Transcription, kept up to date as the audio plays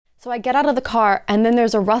So I get out of the car, and then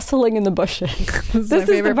there's a rustling in the bushes. This is my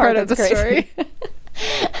favorite part of the story.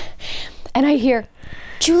 And I hear,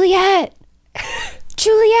 Juliet!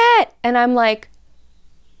 Juliet! And I'm like,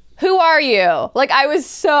 who are you? Like, I was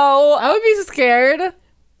so... I would be scared.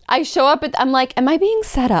 I show up, I'm like, am I being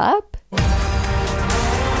set up?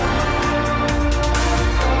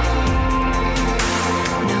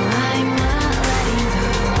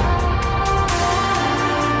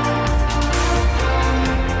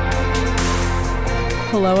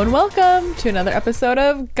 Hello and welcome to another episode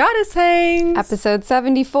of Goddess Hangs. Episode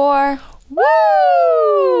 74.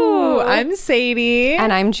 Woo! I'm Sadie.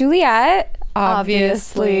 And I'm Juliet.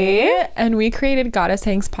 Obviously. And we created Goddess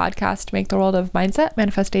Hangs podcast to make the world of mindset,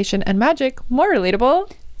 manifestation, and magic more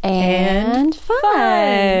relatable And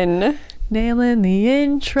fun. Nailing the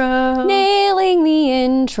intro. Nailing the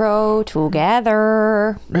intro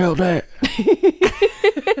together. Nailed it.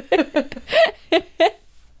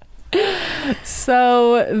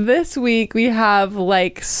 So this week we have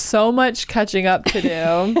like so much catching up to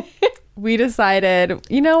do. We decided,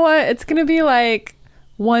 you know what? It's going to be like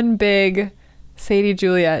one big Sadie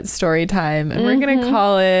Juliet story time. And we're going to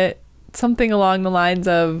call it something along the lines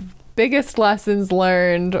of biggest lessons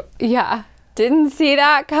learned. Yeah. Didn't see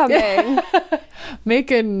that coming.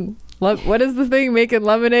 What is the thing? Making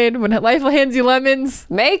lemonade when life hands you lemons.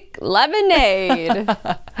 Make lemonade.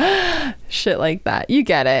 Shit like that. You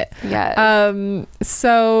get it. Yes.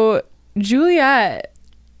 So Juliet,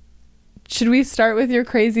 should we start with your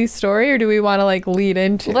crazy story or do we want to like lead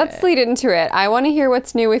into Let's lead into it. I want to hear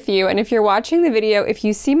what's new with you. And if you're watching the video, if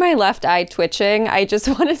you see my left eye twitching, I just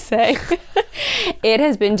want to say it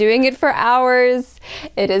has been doing it for hours.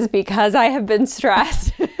 It is because I have been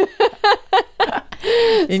stressed.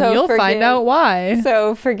 And so you'll find out why.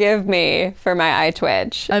 So forgive me for my eye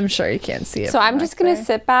twitch. I'm sure you can't see it. So I'm just going to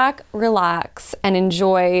sit back, relax, and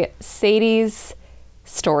enjoy Sadie's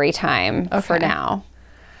story time for now.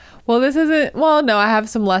 Well, no, I have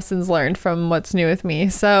some lessons learned from what's new with me.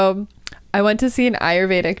 So I went to see an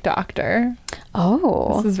Ayurvedic doctor.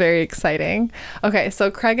 Oh. This is very exciting. Okay,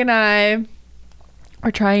 so Craig and I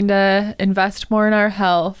are trying to invest more in our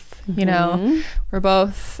health. You know, we're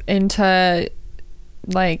both into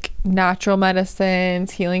like natural medicines,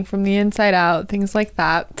 healing from the inside out, things like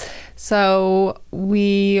that. So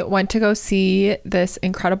we went to go see this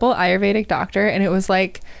incredible Ayurvedic doctor, and it was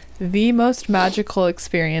like the most magical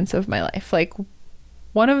experience of my life. Like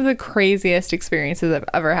one of the craziest experiences I've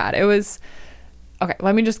ever had. It was okay,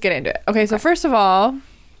 let me just get into it. Okay, so first of all,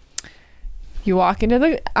 you walk into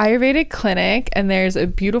the Ayurvedic clinic and there's a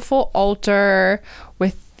beautiful altar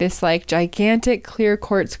with this like gigantic clear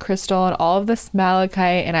quartz crystal and all of this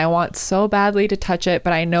malachite, and I want so badly to touch it,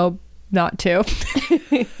 but I know not to.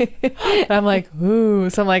 And I'm like, ooh.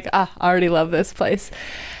 So I'm like, I already love this place.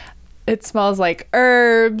 It smells like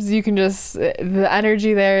herbs. You can just, the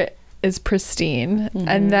energy there is pristine.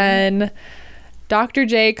 And then Dr.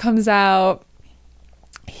 J comes out.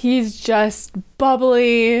 He's just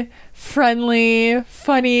bubbly, friendly,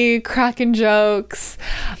 funny, cracking jokes.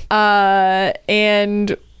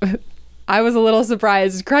 And I was a little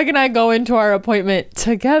surprised. Craig and I go into our appointment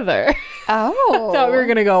together. Oh. I thought we were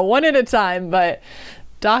going to go one at a time, but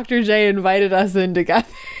Dr. J invited us in together.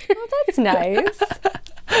 Oh, that's nice.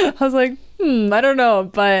 I was like, I don't know,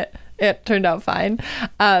 but it turned out fine.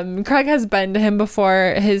 Craig has been to him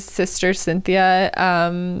before. His sister, Cynthia,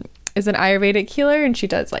 is an Ayurvedic healer, and she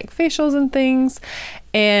does like facials and things.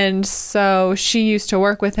 And so she used to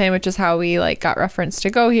work with him, which is how we like got referenced to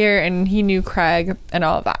go here, and he knew Craig and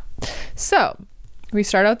all of that. So we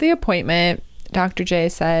start out the appointment. Dr. J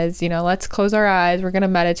says, let's close our eyes. We're going to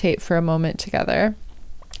meditate for a moment together.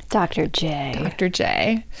 Dr.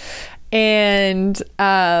 J. And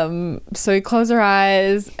so we close our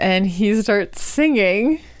eyes and he starts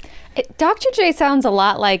singing. Dr. J sounds a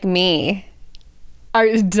lot like me.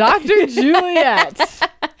 Dr. Juliet.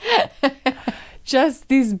 Just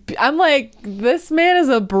these, I'm like, this man is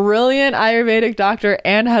a brilliant Ayurvedic doctor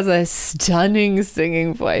and has a stunning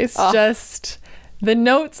singing voice. Just the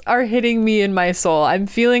notes are hitting me in my soul. I'm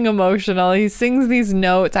feeling emotional. He sings these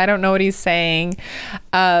notes. I don't know what he's saying.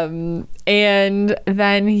 And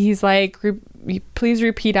then he's like, please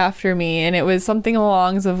repeat after me. And it was something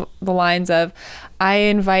along the lines of, I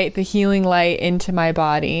invite the healing light into my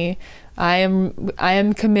body. I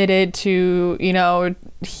am committed to,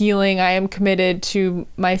 healing. I am committed to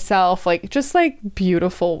myself. Like, just like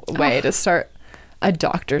beautiful way to start a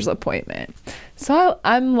doctor's appointment. So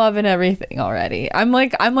I'm loving everything already. I'm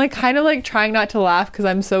like kind of like trying not to laugh because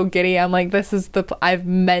I'm so giddy. I'm like, this is I've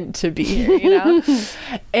meant to be here,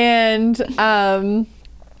 And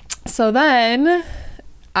so then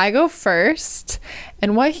I go first.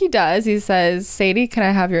 And what he does, he says, Sadie, can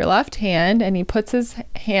I have your left hand? And he puts his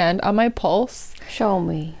hand on my pulse. Show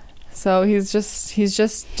me. So he's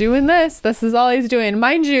just doing this. This is all he's doing.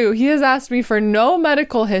 Mind you, he has asked me for no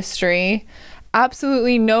medical history,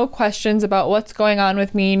 absolutely no questions about what's going on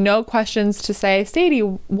with me, no questions to say, Sadie,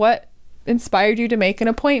 what inspired you to make an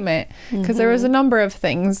appointment? Because there was a number of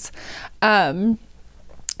things.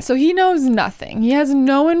 So he knows nothing. He has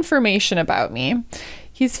no information about me.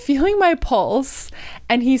 He's feeling my pulse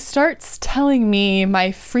and he starts telling me my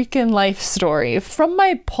freaking life story from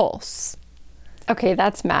my pulse. Okay,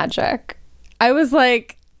 that's magic. I was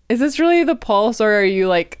like, is this really the pulse, or are you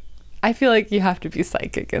like, I feel like you have to be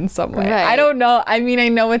psychic in some way. Right. I don't know. I mean, I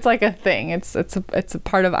know it's like a thing. It's a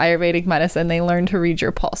part of Ayurvedic medicine. They learn to read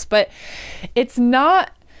your pulse, but it's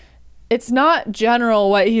not general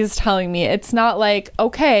what he's telling me. It's not like,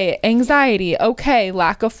 okay, anxiety, okay,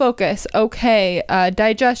 lack of focus, okay,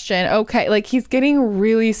 digestion, okay. Like, he's getting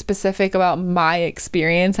really specific about my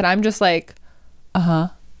experience, and I'm just like,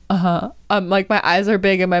 like, my eyes are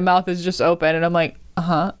big and my mouth is just open, and I'm like,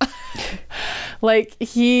 like,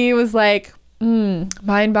 he was like,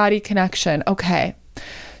 mind-body connection, okay.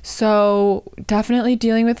 So definitely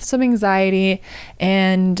dealing with some anxiety,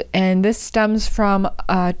 and this stems from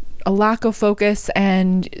a lack of focus,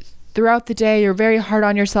 and throughout the day you're very hard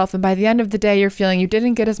on yourself, and by the end of the day you're feeling you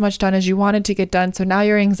didn't get as much done as you wanted to get done, so now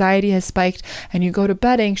your anxiety has spiked and you go to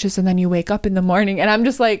bed anxious, and then you wake up in the morning. And I'm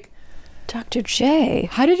just like, Dr. J,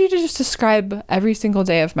 how did you just describe every single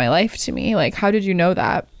day of my life to me? Like, how did you know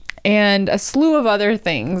that? And a slew of other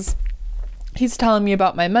things. He's telling me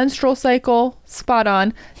about my menstrual cycle, spot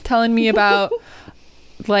on. Telling me about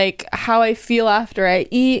like how I feel after I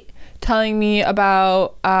eat. Telling me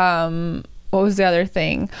about what was the other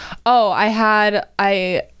thing? Oh,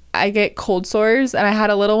 I get cold sores, and I had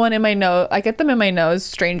a little one in my nose. I get them in my nose,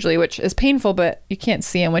 strangely, which is painful, but you can't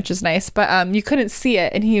see them, which is nice. But you couldn't see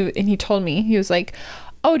it, and he told me, he was like,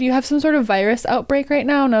 oh, do you have some sort of virus outbreak right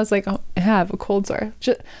now? And I was like, oh, I have a cold sore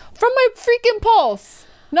just from my freaking pulse,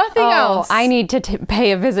 nothing else. I need to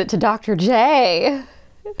pay a visit to Dr. J.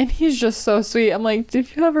 And he's just so sweet. I'm like,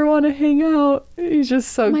 if you ever want to hang out, he's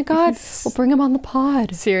just so, oh my God, we'll bring him on the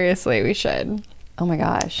pod. Seriously, we should. Oh my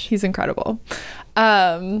gosh, he's incredible.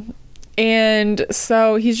 And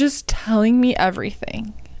so he's just telling me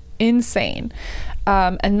everything. Insane.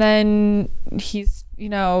 And then he's,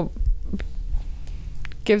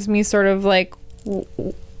 gives me sort of like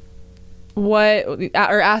what,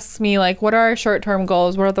 or asks me like, what are our short-term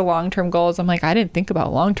goals? What are the long-term goals? I'm like, I didn't think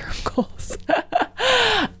about long-term goals.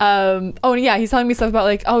 Oh yeah, he's telling me stuff about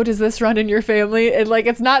like, oh, does this run in your family? And like,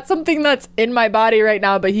 it's not something that's in my body right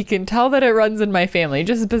now, but he can tell that it runs in my family.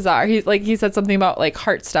 Just bizarre. He's like, he said something about like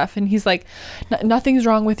heart stuff, and he's like, nothing's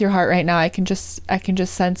wrong with your heart right now. I can just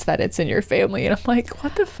sense that it's in your family. And I'm like,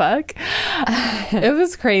 what the fuck? It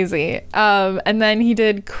was crazy. And then he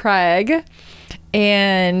did Craig,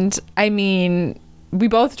 and I mean, we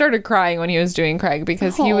both started crying when he was doing Craig,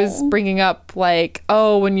 because he was bringing up like,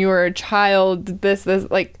 oh, when you were a child, this,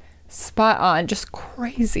 like, spot on, just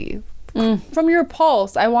crazy. From your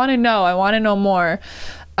pulse. I want to know more.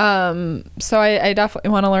 So I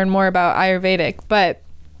definitely want to learn more about Ayurveda. But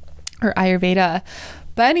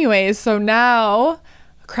anyways, so now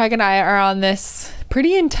Craig and I are on this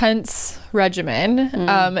pretty intense regimen.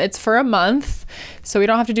 It's for a month, so we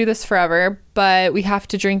don't have to do this forever, but we have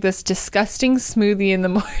to drink this disgusting smoothie in the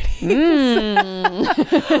morning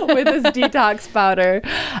with this detox powder.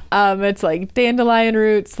 It's like dandelion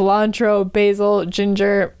root, cilantro, basil,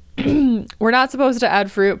 ginger. We're not supposed to add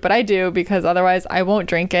fruit, but I do, because otherwise I won't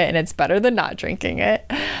drink it, and it's better than not drinking it.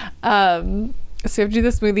 So we have to do the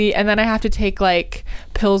smoothie, and then I have to take like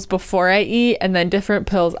pills before I eat, and then different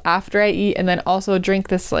pills after I eat, and then also drink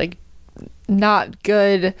this like not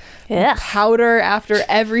good powder after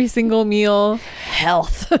every single meal.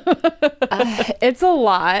 Health. It's a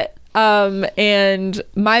lot. And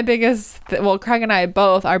my biggest, Craig and I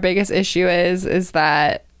both, our biggest issue is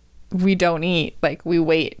that we don't eat. Like, we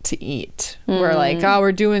wait to eat. We're like, oh,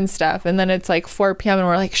 we're doing stuff, and then it's like 4 p.m. and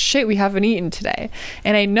we're like, shit, we haven't eaten today.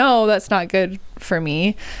 And I know that's not good for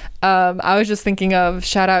me. I was just thinking of,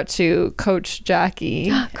 shout out to Coach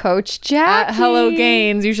Jackie. Coach Jackie. At Hello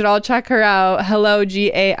Gains. You should all check her out. Hello,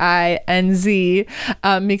 Gainz.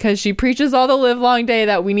 Because she preaches all the live long day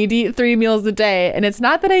that we need to eat 3 meals a day. And it's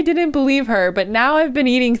not that I didn't believe her, but now I've been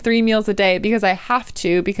eating 3 meals a day because I have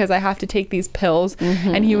to take these pills.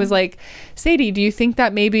 And he was like, Sadie, do you think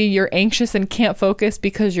that maybe you're anxious and can't focus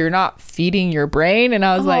because you're not feeding your brain? And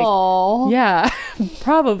I was like, yeah,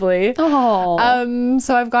 probably.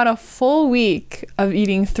 So I've gone a full week of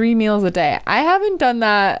eating 3 meals a day. I haven't done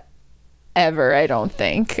that ever, I don't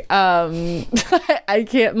think. I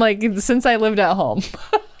can't, like, since I lived at home.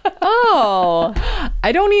 Oh.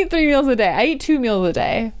 I don't eat 3 meals a day. I eat 2 meals a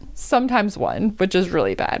day. Sometimes 1, which is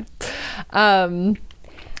really bad. Wow,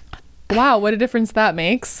 what a difference that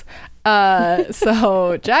makes.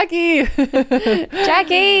 So Jackie.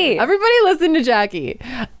 Jackie. Everybody listen to Jackie.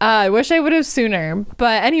 I wish I would have sooner.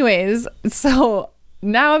 But anyways, so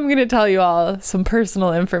now I'm going to tell you all some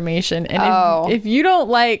personal information. And if you don't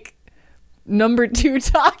like number 2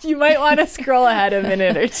 talk, you might want to scroll ahead a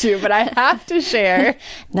minute or two, but I have to share.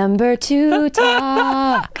 Number 2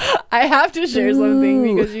 talk. I have to share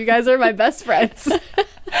something because you guys are my best friends.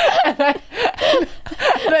 and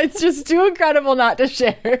it's just too incredible not to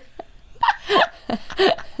share.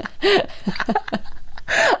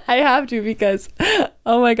 I have to because,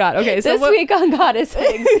 oh my God. Okay, so this week on Goddess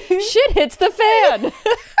Things, shit hits the fan.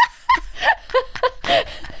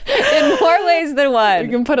 In more ways than one.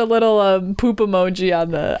 You can put a little poop emoji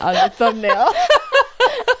on the thumbnail.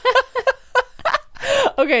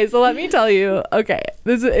 Okay, so let me tell you. Okay,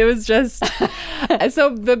 it was just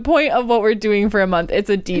so the point of what we're doing for a month. It's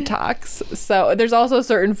a detox. So there's also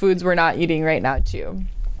certain foods we're not eating right now too.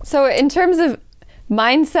 So in terms of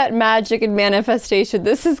mindset, magic, and manifestation,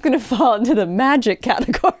 this is going to fall into the magic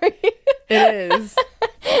category. It is.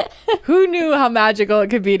 Who knew how magical it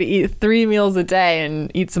could be to eat 3 meals a day and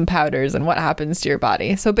eat some powders and what happens to your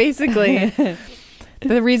body? So basically,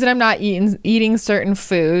 the reason I'm not eating certain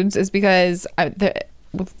foods is because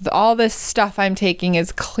all this stuff I'm taking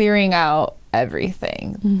is clearing out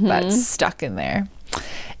everything that's stuck in there.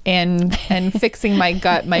 And fixing my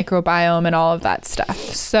gut microbiome and all of that stuff.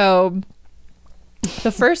 So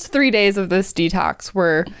the first 3 days of this detox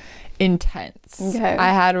were intense. Okay.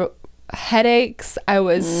 I had headaches. I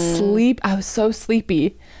was so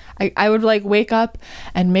sleepy. I would like wake up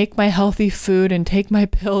and make my healthy food and take my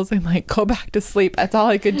pills and like go back to sleep. That's all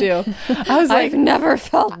I could do. I was like, I've never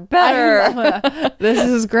felt better. This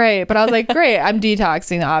is great. But I was like, great, I'm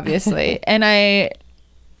detoxing, obviously.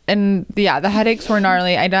 And yeah, the headaches were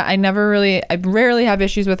gnarly. I rarely have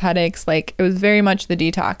issues with headaches. Like, it was very much the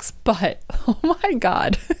detox. But, oh my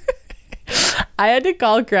God. I had to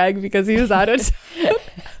call Craig because he was out of town.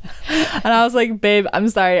 And I was like, babe, I'm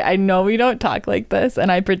sorry. I know we don't talk like this.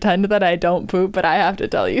 And I pretend that I don't poop, but I have to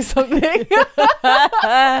tell you something.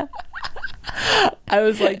 I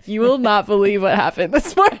was like, you will not believe what happened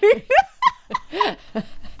this morning.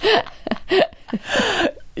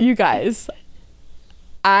 You guys,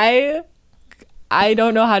 I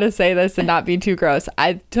don't know how to say this and not be too gross.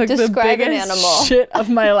 I took the biggest shit of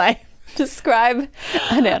my life. Describe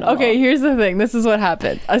an animal. Okay, here's the thing. This is what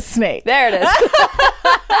happened. A snake. There it is.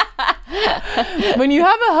 When you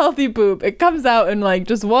have a healthy poop, it comes out in like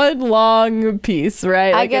just one long piece,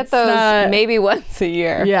 right? I get those maybe once a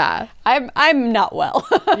year. Yeah. I'm not well.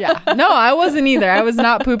 Yeah. No, I wasn't either. I was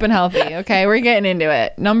not pooping healthy. Okay, we're getting into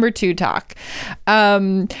it. Number 2 talk.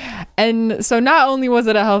 And so not only was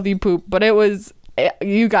it a healthy poop, but it was,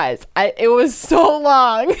 you guys, it was so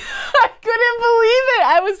long. I couldn't believe it.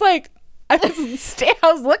 I was like, I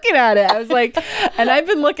was looking at it. I was like, and I've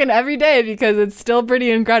been looking every day because it's still pretty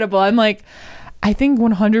incredible. I'm like, I think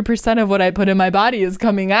 100% of what I put in my body is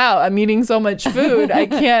coming out. I'm eating so much food. I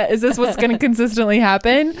can't, is this what's going to consistently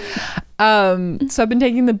happen? So I've been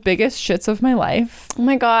taking the biggest shits of my life. Oh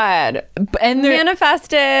my God. And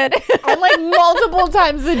manifested. And like multiple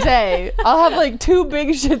times a day. I'll have like 2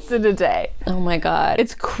 big shits in a day. Oh my God.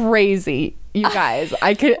 It's crazy, you guys.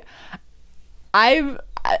 I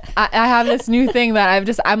have this new thing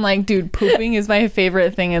that I'm like, dude, pooping is my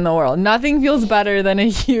favorite thing in the world. Nothing feels better than a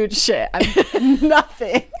huge shit.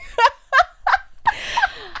 Nothing.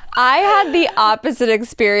 I had the opposite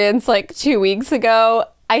experience like 2 weeks ago.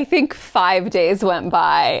 I think 5 days went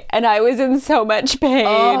by and I was in so much pain.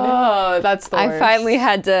 Oh, that's the worst. I finally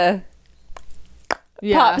had to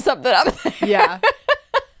pop something up there. Yeah.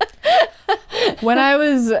 When I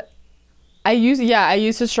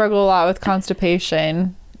used to struggle a lot with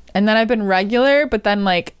constipation, and then I've been regular, but then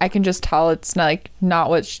like I can just tell it's not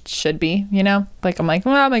what should be, you know? Like I'm like,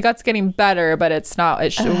 well, my gut's getting better, but it's not.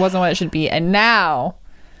 It wasn't what it should be, and now,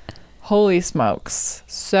 holy smokes!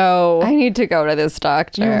 So I need to go to this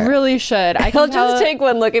doctor. You really should. He'll just take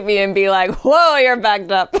one look at me and be like, "Whoa, you're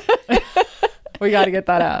backed up." We got to get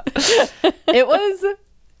that out.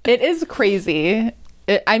 It is crazy.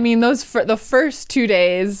 I mean, the first 2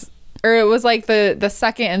 days. Or it was like the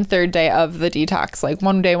second and third day of the detox. Like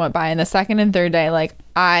one day went by and the second and third day, like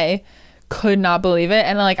I could not believe it.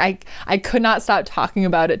 And like I could not stop talking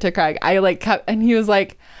about it to Craig. I like kept, and he was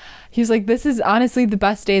like, He's like, this is honestly the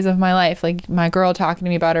best days of my life. Like my girl talking to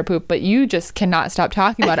me about her poop, but you just cannot stop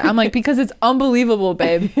talking about it. I'm like, because it's unbelievable,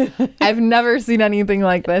 babe. I've never seen anything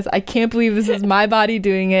like this. I can't believe this is my body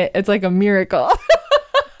doing it. It's like a miracle.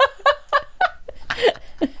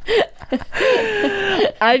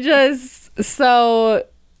 So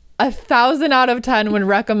 1,000 out of 10 would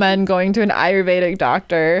recommend going to an Ayurvedic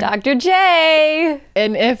doctor. Dr. J.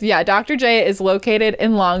 And Dr. J is located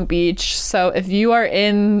in Long Beach. So if you are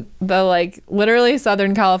in the like literally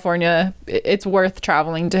Southern California, it's worth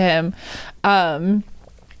traveling to him. And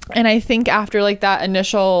I think after like that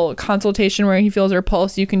initial consultation where he feels your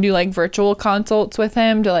pulse, you can do like virtual consults with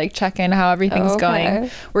him to like check in how everything's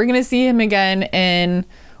going. We're going to see him again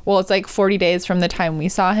it's like 40 days from the time we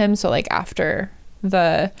saw him. So like after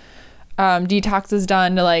the detox is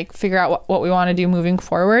done to like figure out what we want to do moving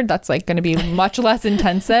forward. That's like going to be much less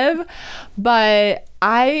intensive. But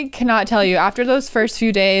I cannot tell you, after those first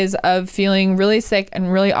few days of feeling really sick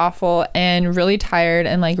and really awful and really tired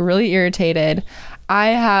and like really irritated, I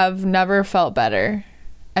have never felt better.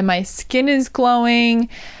 And my skin is glowing.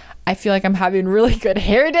 I feel like I'm having really good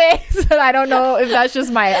hair days, and I don't know if that's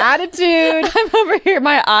just my attitude. I'm over here.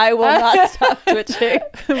 My eye will not stop twitching.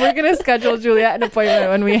 We're gonna schedule Juliet an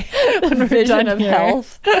appointment when we're done of here.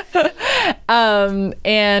 Health.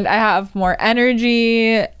 And I have more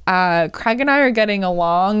energy. Craig and I are getting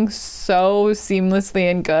along so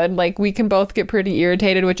seamlessly and good. Like we can both get pretty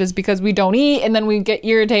irritated, which is because we don't eat, and then we get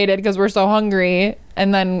irritated because we're so hungry,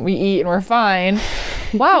 and then we eat and we're fine.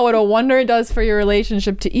 Wow, what a wonder it does for your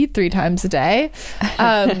relationship to eat 3 times a day.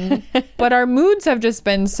 But our moods have just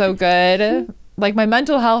been so good. Like my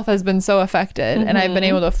mental health has been so affected, and I've been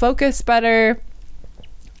able to focus better.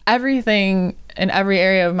 Everything in every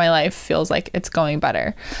area of my life feels like it's going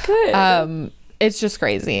better. Good. It's just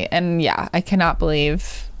crazy. And yeah, I can't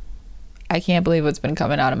believe what's been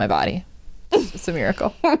coming out of my body. It's a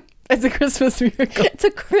miracle. It's a Christmas miracle. It's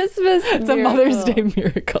a Christmas It's a Mother's Day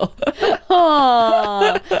miracle.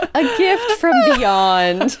 Aww, a gift from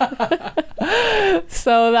beyond.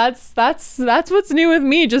 So that's what's new with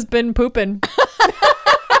me. Just been pooping.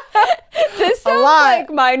 This sounds like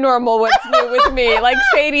my normal what's new with me. Like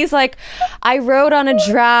Sadie's like, I rode on a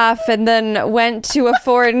giraffe and then went to a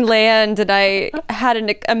foreign land and I had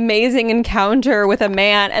an amazing encounter with a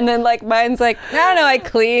man. And then like mine's like, I don't know, I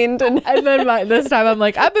cleaned. And then this time I'm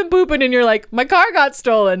like, I've been pooping, and you're like, my car got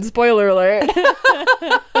stolen. Spoiler alert.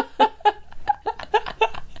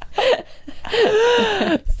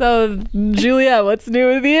 So Julia, what's new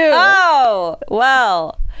with you? Oh,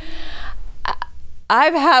 well,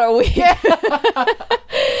 I've had a week.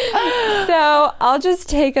 So I'll just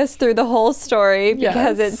take us through the whole story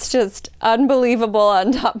because it's just unbelievable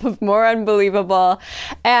on top of more unbelievable.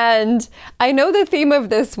 And I know the theme of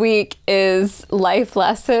this week is life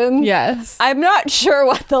lessons. Yes. I'm not sure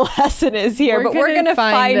what the lesson is here, but we're going to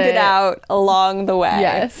find it out along the way.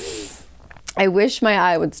 Yes. I wish my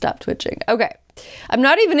eye would stop twitching. Okay. I'm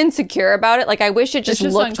not even insecure about it. Like I wish it just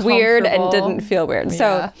looked weird and didn't feel weird.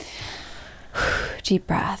 So deep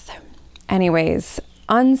breath. Anyways,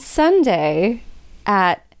 on Sunday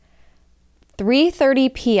at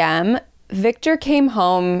 3:30 p.m., Victor came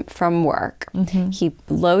home from work. He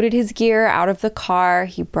loaded his gear out of the car.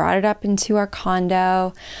 He brought it up into our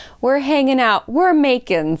condo. We're hanging out. We're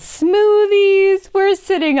making smoothies. We're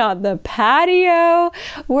sitting on the patio.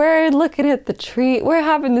 We're looking at the tree. We're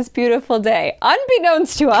having this beautiful day,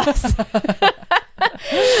 unbeknownst to us.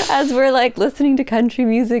 As we're like listening to country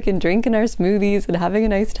music and drinking our smoothies and having a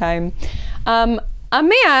nice time. A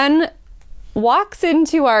man walks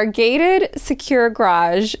into our gated, secure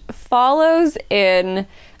garage, follows in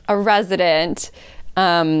a resident.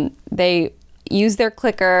 They use their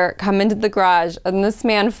clicker, come into the garage, and this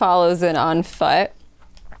man follows in on foot,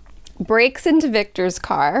 breaks into Victor's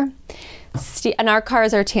car, and our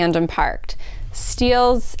cars are tandem parked,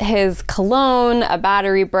 steals his cologne, a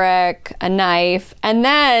battery brick, a knife, and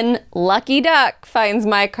then, lucky duck, finds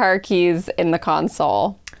my car keys in the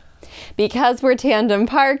console. Because we're tandem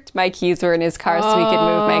parked, my keys were in his car so he could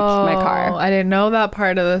move my car. I didn't know that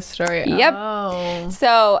part of the story. Yep. Oh.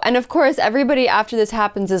 So, and of course, everybody after this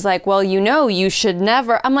happens is like, well, you should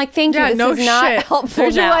never. I'm like, thank you. This is not helpful.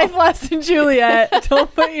 There's your life lesson, Juliet.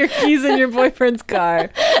 Don't put your keys in your boyfriend's car.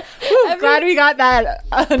 Whew, glad we got that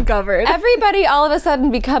uncovered. Everybody all of a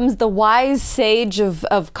sudden becomes the wise sage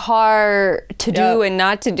of car to do and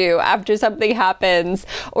not to do after something happens.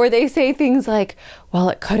 Or they say things like, well,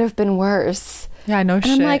 it could have been worse. Yeah, no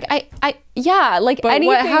shit. I'm like, like but anything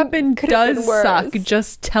what happened does suck. Worse.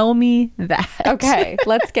 Just tell me that. Okay,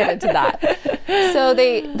 let's get into that. So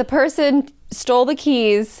the person stole the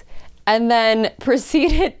keys and then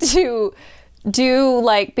proceeded to do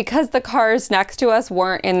like, because the cars next to us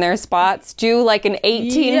weren't in their spots, do like an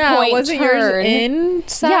 18-point wasn't turn. yours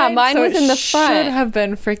inside? Yeah, mine was in the front. Should have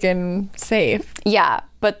been freaking safe. Yeah,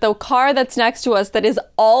 but the car that's next to us that is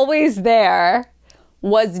always there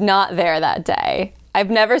was not there that day.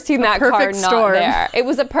 I've never seen that car not storm. there. It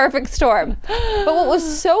was a perfect storm. But what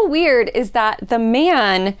was so weird is that the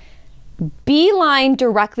man beeline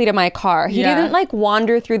directly to my car. He didn't like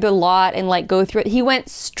wander through the lot and like go through it. He went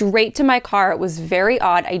straight to my car. It was very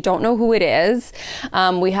odd. I don't know who it is.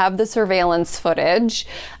 We have the surveillance footage,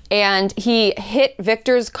 and he hit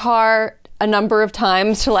Victor's car a number of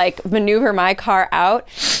times to like maneuver my car out,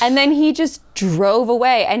 and then he just drove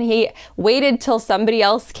away, and he waited till somebody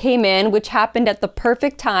else came in, which happened at the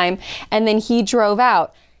perfect time, and then he drove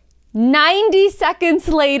out. 90 seconds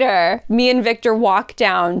later, me and Victor walked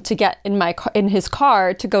down to get in his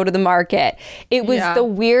car to go to the market. It was the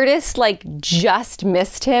weirdest, like, just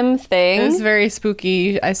missed him thing. It was very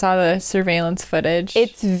spooky. I saw the surveillance footage.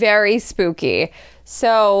 It's very spooky.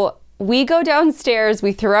 So we go downstairs,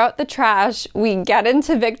 we throw out the trash, we get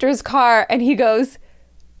into Victor's car, and he goes,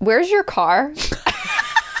 "Where's your car?"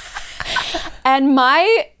 And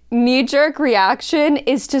my knee-jerk reaction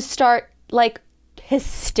is to start, like,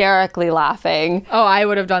 hysterically laughing. Oh, I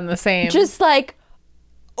would have done the same. Just like,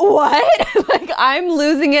 what? Like, I'm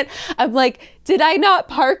losing it. I'm like, did I not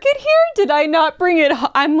park it here? Did I not bring it home?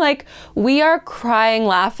 I'm like, we are crying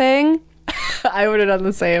laughing. I would have done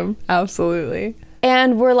the same. Absolutely.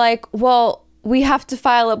 And we're like, well, we have to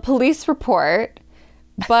file a police report,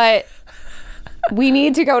 but we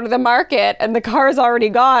need to go to the market, and the car's already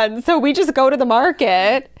gone, so we just go to the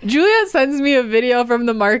market. Juliet sends me a video from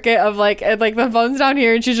the market of like the phone's down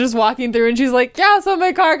here, and she's just walking through, and she's like, yeah, so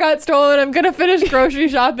my car got stolen. I'm gonna finish grocery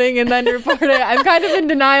shopping and then report it. I'm kind of in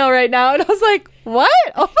denial right now. And I was like, what?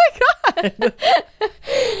 Oh my God.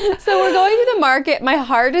 So we're going to the market. My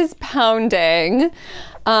heart is pounding.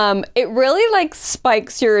 It really like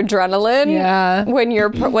spikes your adrenaline when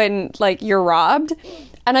you're robbed.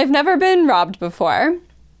 And I've never been robbed before,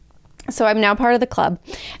 so I'm now part of the club.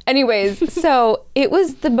 Anyways, so it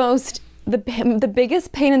was the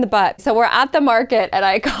biggest pain in the butt. So we're at the market, and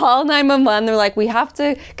I call 911. They're like, we have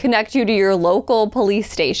to connect you to your local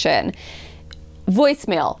police station.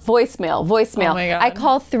 Voicemail. Oh my God. I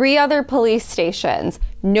call 3 other police stations.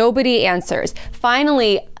 Nobody answers.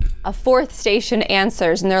 Finally, a 4th station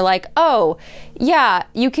answers, and they're like, oh, yeah,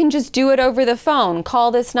 you can just do it over the phone.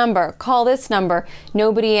 Call this number.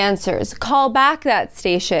 Nobody answers. Call back that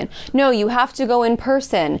station. No, you have to go in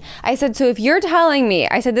person. I said, so if you're telling me,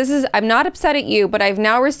 I said, I'm not upset at you, but I've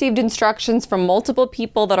now received instructions from multiple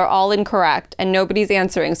people that are all incorrect, and nobody's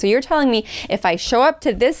answering. So you're telling me if I show up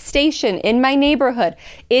to this station in my neighborhood,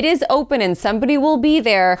 it is open and somebody will be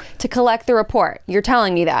there to collect the report. You're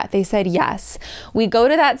telling me that? They said, yes. We go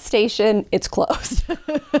to that station, it's closed.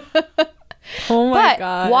 Oh my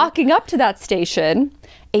God. Walking up to that station,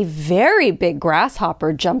 a very big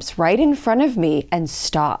grasshopper jumps right in front of me and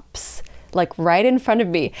stops, like right in front of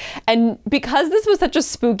me. And because this was such a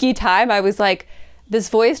spooky time, I was like, this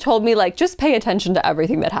voice told me, like, just pay attention to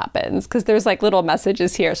everything that happens, because there's like little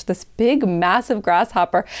messages here. So this big, massive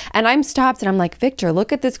grasshopper, and I'm stopped, and I'm like, Victor,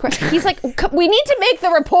 look at this. He's like, we need to make the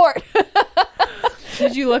report.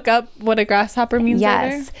 Did you look up what a grasshopper means?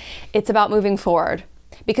 Yes. Later? It's about moving forward,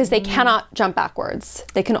 because they cannot jump backwards.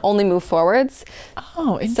 They can only move forwards.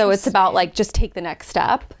 Oh, interesting. So it's about like, just take the next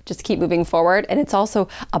step, just keep moving forward. And it's also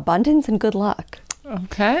abundance and good luck.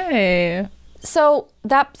 Okay. So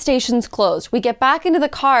that station's closed. We get back into the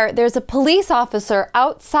car. There's a police officer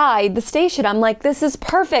outside the station. I'm like, this is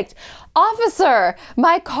perfect. Officer,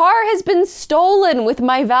 my car has been stolen with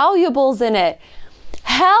my valuables in it.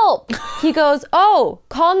 Help. He goes, oh,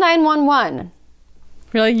 call 911.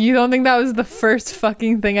 You're like, you don't think that was the first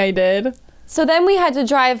fucking thing I did? So then we had to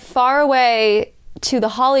drive far away to the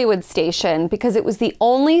Hollywood station, because it was the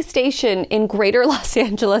only station in greater Los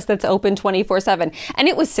Angeles that's open 24/7. And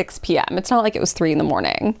it was 6 p.m. It's not like it was 3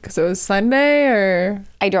 a.m. Because it was Sunday, or?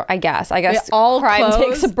 I guess all crime closed?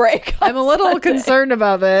 takes a break. I'm a little concerned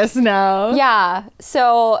about this now. Yeah.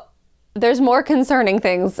 So there's more concerning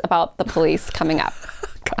things about the police coming up.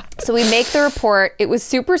 So we make the report. It was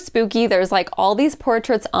super spooky. There's like all these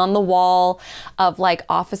portraits on the wall of like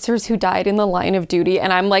officers who died in the line of duty.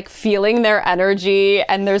 And I'm like feeling their energy.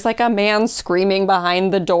 And there's like a man screaming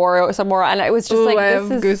behind the door somewhere. And it was just I have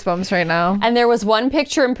goosebumps right now. And there was one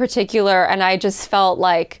picture in particular. And I just felt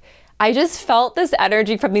like I just felt this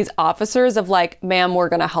energy from these officers of like, ma'am, we're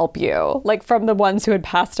going to help you. Like from the ones who had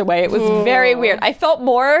passed away. It was very weird. I felt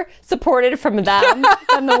more supported from them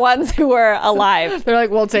than the ones who were alive. They're like,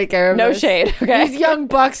 we'll take care of No this. shade. Okay. These young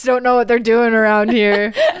bucks don't know what they're doing around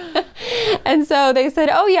here. And so they said,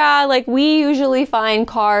 oh yeah, like we usually find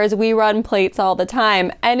cars, we run plates all the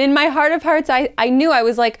time. And in my heart of hearts, I knew, I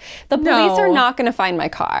was like, the police are not going to find my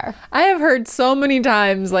car. I have heard so many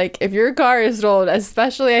times, like, if your car is stolen,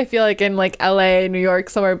 especially I feel like in like LA, New York,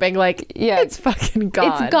 somewhere big, like, Yeah. it's fucking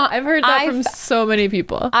gone. It's gone. I've heard that from so many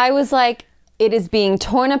people. I was like, it is being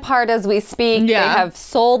torn apart as we speak. Yeah. They have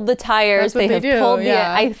sold the tires. That's what They they have do, pulled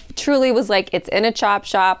yeah. I truly was like, it's in a chop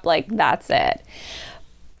shop. Like, that's it.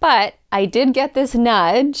 But I did get this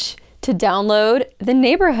nudge to download the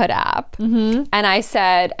Neighborhood app. Mm-hmm. And I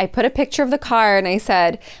said, I put a picture of the car and I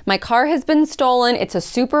said, my car has been stolen. It's a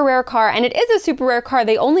super rare car. And it is a super rare car.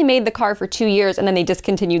 They only made the car for 2 years and then they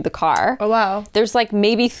discontinued the car. Oh, wow. There's like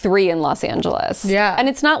maybe 3 in Los Angeles. Yeah. And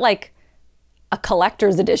it's not like a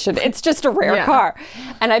collector's edition. It's just a rare Yeah. car.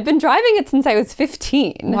 And I've been driving it since I was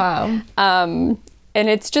 15. Wow. And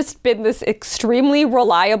it's just been this extremely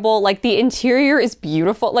reliable, like the interior is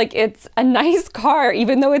beautiful. Like it's a nice car,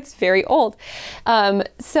 even though it's very old.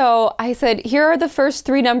 So I said, here are the first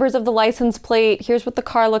 3 numbers of the license plate. Here's what the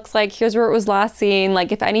car looks like. Here's where it was last seen.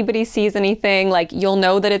 Like if anybody sees anything, like you'll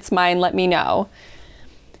know that it's mine. Let me know.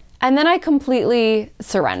 And then I completely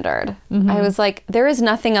surrendered. I was like, there is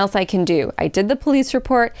nothing else I can do. I did the police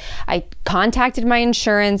report. I contacted my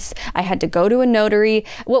insurance. I had to go to a notary.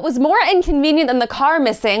 What was more inconvenient than the car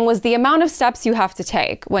missing was the amount of steps you have to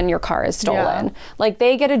take when your car is stolen. Yeah. Like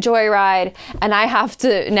they get a joyride and I have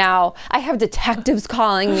detectives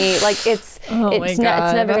calling me. Like it's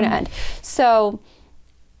never going to end. So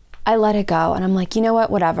I let it go and I'm like, you know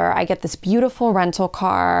what, whatever. I get this beautiful rental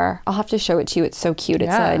car. I'll have to show it to you. It's so cute.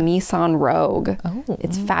 It's Yeah. a Nissan Rogue. Oh.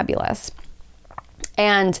 It's fabulous.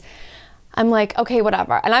 And I'm like, okay,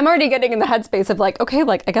 whatever. And I'm already getting in the headspace of like, okay,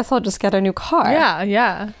 like I guess I'll just get a new car. Yeah,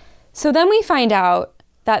 yeah. So then we find out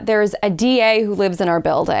that there's a DA who lives in our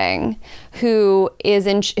building who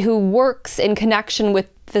works in connection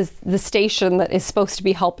with the station that is supposed to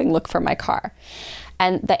be helping look for my car.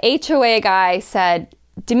 And the HOA guy said,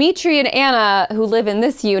 Dimitri and Anna, who live in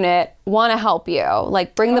this unit, want to help you.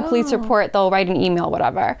 Like, bring the police report. They'll write an email,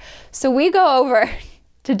 whatever. So we go over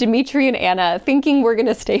to Dimitri and Anna thinking we're going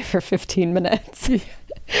to stay for 15 minutes.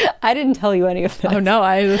 I didn't tell you any of this. Oh, no.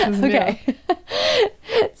 This is Okay.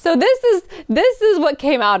 So this is what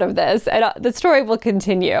came out of this. And the story will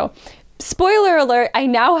continue. Spoiler alert, I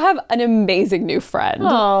now have an amazing new friend.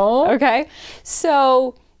 Oh. Okay.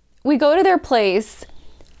 So we go to their place.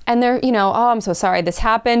 And they're, oh, I'm so sorry this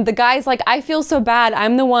happened. The guy's like, I feel so bad.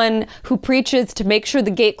 I'm the one who preaches to make sure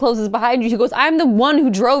the gate closes behind you. He goes, I'm the one who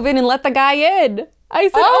drove in and let the guy in. I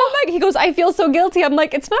said, oh my, he goes, I feel so guilty. I'm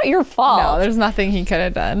like, it's not your fault. No, there's nothing he could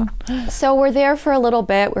have done. So we're there for a little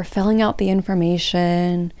bit. We're filling out the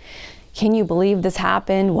information. Can you believe this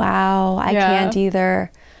happened? Wow, I can't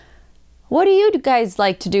either. What do you guys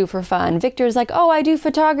like to do for fun? Victor's like, oh, I do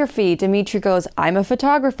photography. Dimitri goes, I'm a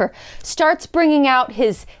photographer. Starts bringing out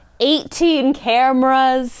his 18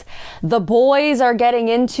 cameras. The boys are getting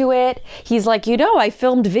into it. He's like, I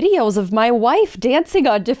filmed videos of my wife dancing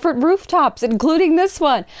on different rooftops, including this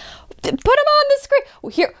one. Put them on the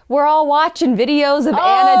screen. Here, we're all watching videos of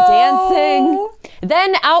Anna dancing.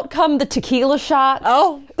 Then out come the tequila shots.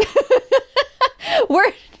 Oh.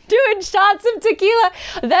 We're doing shots of tequila.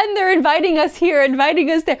 Then they're inviting us here,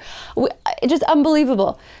 inviting us there. Just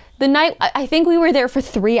unbelievable. The night, I think we were there for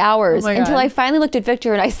 3 hours until I finally looked at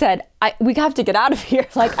Victor and I said, we have to get out of here.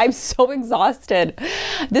 Like, I'm so exhausted.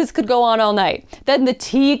 This could go on all night. Then the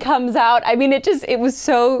tea comes out. I mean, it was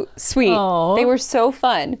so sweet. Aww. They were so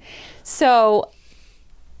fun. So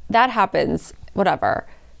that happens, whatever.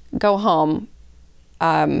 Go home,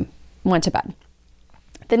 went to bed.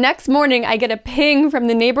 The next morning, I get a ping from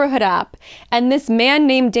the Neighborhood app, and this man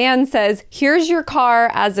named Dan says, here's your car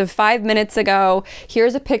as of 5 minutes ago.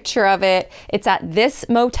 Here's a picture of it. It's at this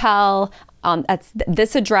motel, at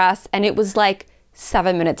this address, and it was like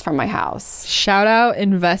 7 minutes from my house. Shout out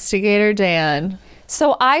Investigator Dan.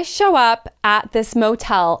 So I show up at this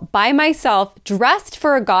motel by myself, dressed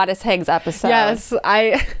for a Goddess Higgs episode. Yes,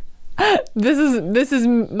 This is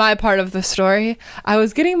my part of the story. I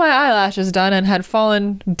was getting my eyelashes done and had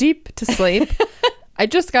fallen deep to sleep. I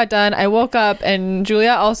just got done. I woke up and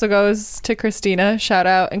Juliet also goes to Christina, shout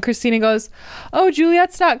out. And Christina goes, oh,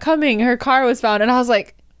 Juliet's not coming. Her car was found. And I was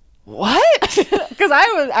like, what? Because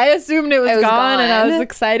I assumed it was gone, and I was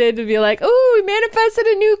excited to be like, oh, we manifested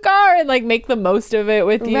a new car and like make the most of it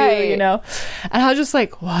with you, you know? And I was just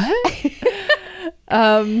like, what?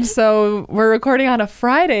 So we're recording on a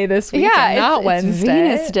Friday this week, and not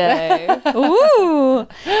Wednesday. It's Venus Day. Ooh.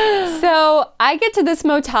 So I get to this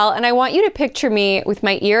motel, and I want you to picture me with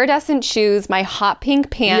my iridescent shoes, my hot pink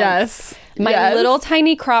pants, my little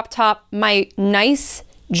tiny crop top, my nice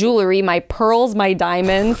jewelry, my pearls, my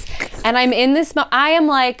diamonds, and I'm in this. I am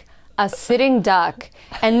like a sitting duck,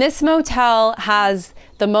 and this motel has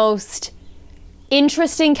the most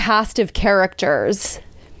interesting cast of characters.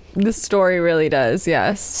 The story really does,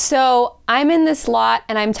 yes. So I'm in this lot,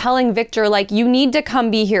 and I'm telling Victor, like, you need to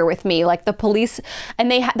come be here with me. Like, the police,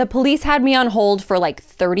 and the police had me on hold for like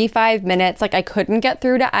 35 minutes. Like, I couldn't get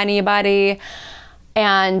through to anybody.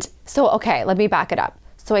 And so, okay, let me back it up.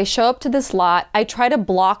 So I show up to this lot. I try to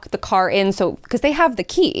block the car in, so because they have the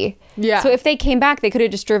key. Yeah. So if they came back, they could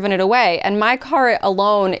have just driven it away. And my car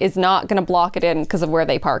alone is not going to block it in because of where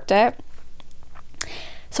they parked it.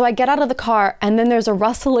 So I get out of the car, and then there's a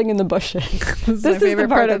rustling in the bushes. This is my favorite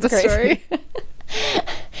part of the story.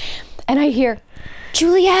 And I hear,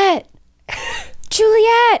 Juliet!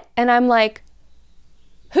 Juliet! And I'm like,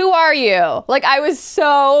 who are you? Like, I would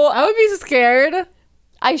be scared.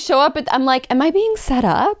 I show up, I'm like, am I being set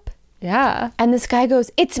up? Yeah. And this guy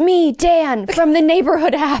goes, it's me, Dan, from the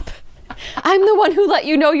neighborhood app. I'm the one who let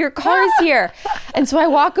you know your car's here. And so I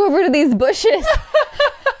walk over to these bushes.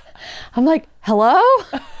 I'm like, hello?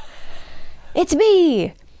 It's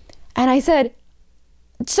me. And I said,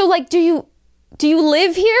 so like, do you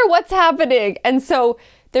live here? What's happening? And so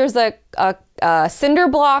there's a cinder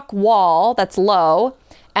block wall that's low,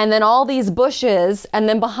 and then all these bushes, and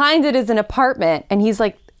then behind it is an apartment, and he's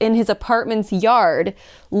like in his apartment's yard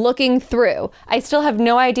looking through. I still have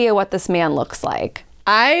no idea what this man looks like.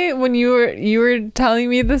 When you were telling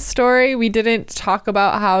me this story, we didn't talk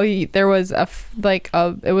about how there was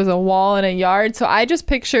it was a wall in a yard. So I just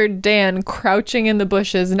pictured Dan crouching in the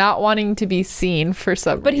bushes, not wanting to be seen for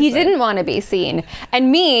some reason. But he didn't want to be seen.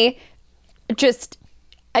 And me, this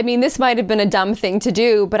might have been a dumb thing to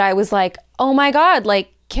do, but I was like, oh my God,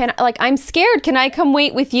 I'm scared. Can I come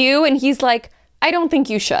wait with you? And he's like, I don't think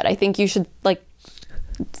you should. I think you should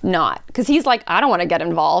not, because he's like, I don't want to get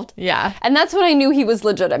involved. Yeah. And that's when I knew he was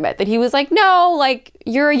legitimate, that he was like, no, like,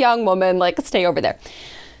 you're a young woman, like, stay over there.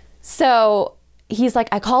 So he's like,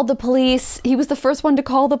 I called the police. He was the first one to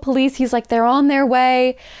call the police. He's like, they're on their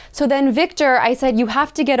way. So then Victor, I said, you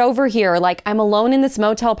have to get over here. Like, I'm alone in this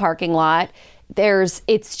motel parking lot.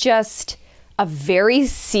 It's just a very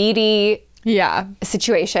seedy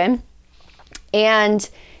situation. And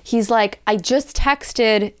he's like, I just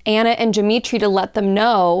texted Anna and Dimitri to let them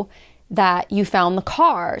know that you found the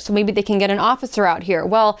car, so maybe they can get an officer out here.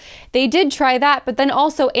 Well, they did try that, but then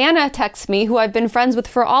also Anna texts me, who I've been friends with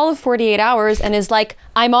for all of 48 hours, and is like,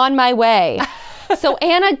 I'm on my way. So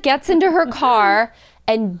Anna gets into her car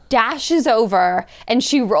and dashes over, and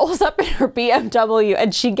she rolls up in her BMW,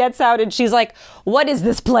 and she gets out, and she's like, what is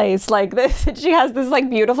this place? Like this, she has this like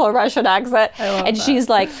beautiful Russian accent, and she's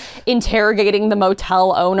like interrogating the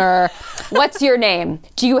motel owner. What's your name?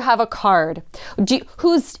 Do you have a card?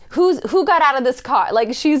 Who got out of this car?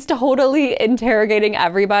 Like, she's totally interrogating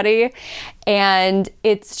everybody. And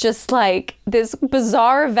it's just like this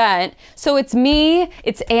bizarre event. So it's me,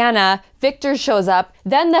 it's Anna, Victor shows up,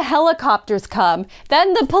 then the helicopters come,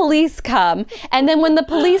 then the police come, and then when the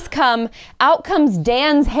police come, out comes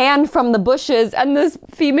Dan's hand from the bushes, and this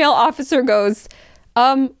female officer goes,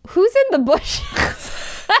 who's in the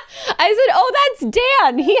bushes? I said, oh, that's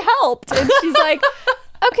Dan, he helped. And she's like,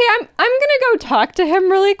 okay, I'm gonna go talk to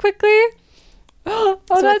him really quickly. So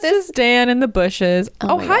that's just Dan in the bushes.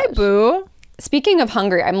 Oh hi, gosh. boo. Speaking of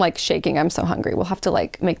hungry, I'm like shaking. I'm so hungry. We'll have to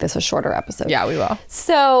like make this a shorter episode. Yeah, we will.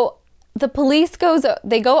 So the police go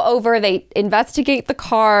over, they investigate the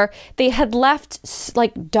car. They had left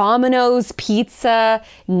like Domino's pizza,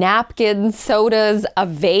 napkins, sodas, a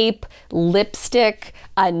vape, lipstick,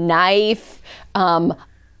 a knife,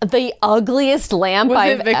 the ugliest lamp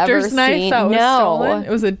I've ever seen. Was it Victor's knife that was stolen? It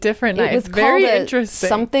was a different knife. It was very called interesting.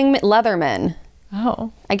 Something Leatherman.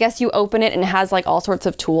 Oh. I guess you open it and it has like all sorts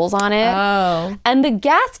of tools on it. Oh. And the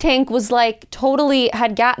gas tank was like totally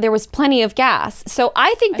had gas. There was plenty of gas. So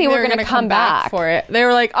I think they were going to come back for it. They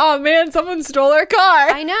were like, oh man, someone stole our car.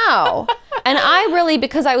 I know. And I really,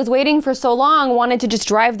 because I was waiting for so long, wanted to just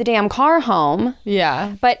drive the damn car home.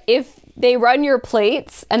 Yeah. But if they run your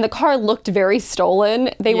plates and the car looked very stolen,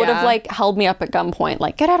 they would have like held me up at gunpoint,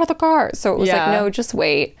 like, get out of the car. So it was like, no, just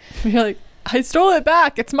wait. You're like, I stole it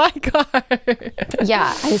back. It's my car.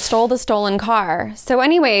 Yeah, I stole the stolen car. So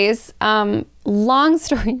anyways, long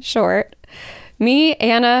story short, me,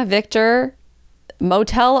 Anna, Victor,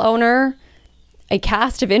 motel owner, a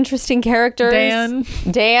cast of interesting characters.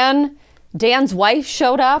 Dan's wife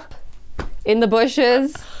showed up in the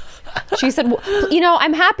bushes. She said,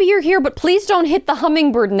 I'm happy you're here, but please don't hit the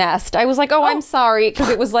hummingbird nest. I was like, oh, I'm sorry, because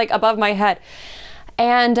it was like above my head.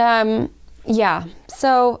 And yeah.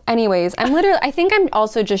 So anyways, I think I'm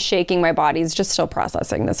also just shaking my body. It's just still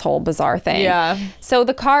processing this whole bizarre thing. Yeah. So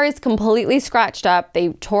the car is completely scratched up. They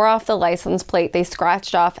tore off the license plate. They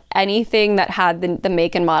scratched off anything that had the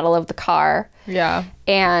make and model of the car. Yeah.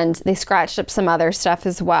 And they scratched up some other stuff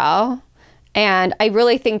as well. And I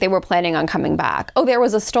really think they were planning on coming back. Oh, there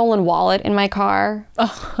was a stolen wallet in my car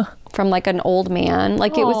from like an old man.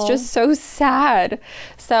 Like it was just so sad.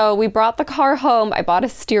 So we brought the car home. I bought a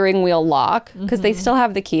steering wheel lock because they still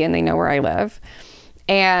have the key and they know where I live.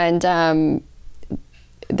 And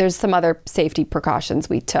there's some other safety precautions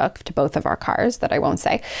we took to both of our cars that I won't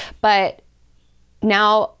say. But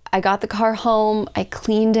now I got the car home. I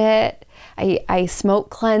cleaned it. I smoke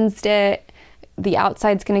cleansed it. The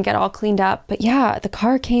outside's going to get all cleaned up. But yeah, the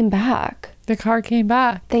car came back. The car came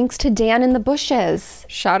back. Thanks to Dan in the bushes.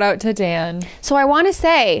 Shout out to Dan. So I want to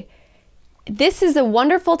say, this is a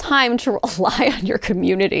wonderful time to rely on your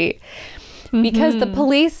community. Because the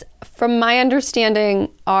police, from my understanding,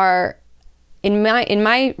 are, in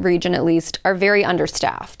my region at least, are very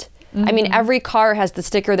understaffed. I mean, every car has the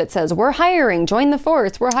sticker that says, we're hiring, join the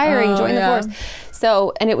force, we're hiring, join the force.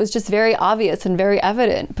 So, and it was just very obvious and very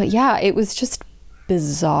evident. But yeah, it was just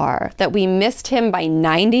bizarre that we missed him by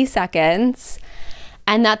 90 seconds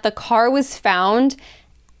and that the car was found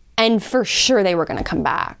and for sure they were going to come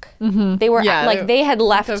back. They were they had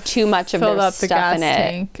left too much of their stuff in it.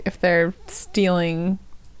 Tank if they're stealing,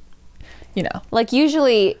 Like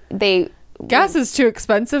usually gas is too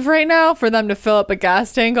expensive right now for them to fill up a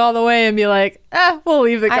gas tank all the way and be like, we'll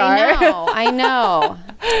leave the car. I know.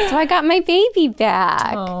 So I got my baby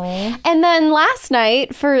back. Aww. And then last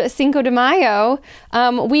night for Cinco de Mayo,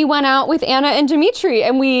 we went out with Anna and Dimitri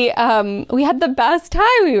and we had the best time.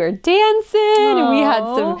 We were dancing and we had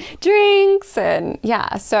some drinks and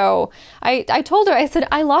yeah. So I told her, I said,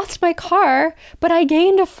 I lost my car, but I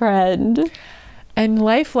gained a friend. And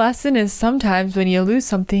life lesson is sometimes when you lose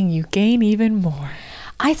something, you gain even more.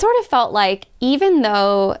 I sort of felt like even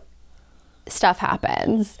though stuff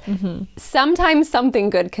happens, sometimes something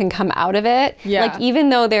good can come out of it. Yeah. Like even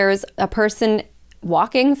though there's a person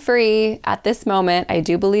walking free at this moment, I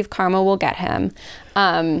do believe karma will get him,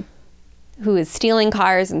 who is stealing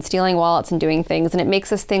cars and stealing wallets and doing things. And it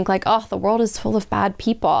makes us think like, oh, the world is full of bad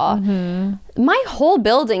people. My whole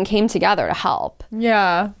building came together to help.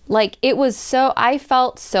 Yeah. Like it was I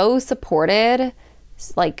felt so supported,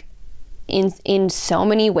 like in so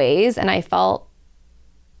many ways. And I felt,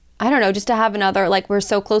 I don't know, just to have another, like we're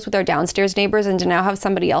so close with our downstairs neighbors and to now have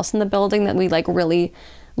somebody else in the building that we like really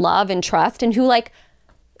love and trust and who like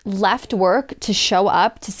left work to show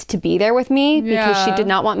up to be there with me because she did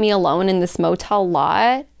not want me alone in this motel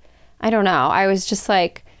lot. I don't know. I was just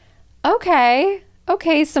like, okay,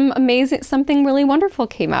 something really wonderful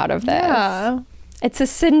came out of this. Yeah. It's a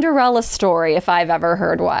Cinderella story if I've ever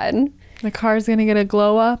heard one. The car's gonna get a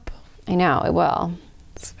glow up. I know, it will.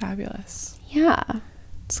 It's fabulous. Yeah.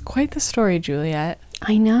 It's quite the story, Juliet.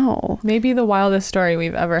 I know. Maybe the wildest story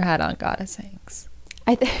we've ever had on Goddess Hanks.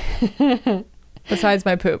 Besides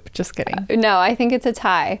my poop. Just kidding. No, I think it's a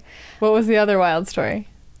tie. What was the other wild story?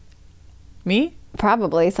 Me?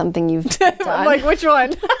 Probably something you've done. I'm like, which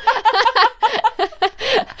one?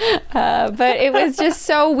 But it was just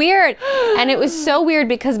so weird. And it was so weird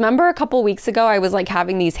because remember a couple weeks ago, I was like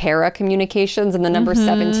having these Hera communications and the number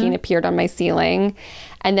 17 appeared on my ceiling.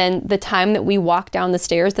 And then the time that we walked down the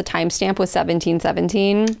stairs, the timestamp was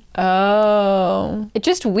 1717. Oh. It's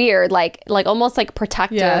just weird, like almost like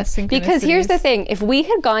protective. Yeah, because here's the thing. If we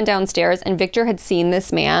had gone downstairs and Victor had seen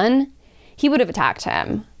this man, he would have attacked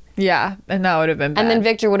him. Yeah, and that would have been bad. And then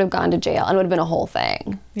Victor would have gone to jail and it would have been a whole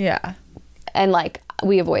thing. Yeah. And like,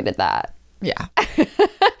 we avoided that. Yeah.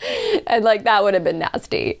 And like, that would have been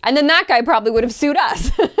nasty. And then that guy probably would have sued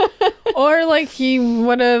us. Or like he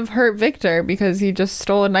would have hurt Victor because he just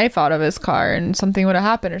stole a knife out of his car and something would have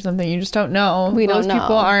happened or something. You just don't know. We don't know. Those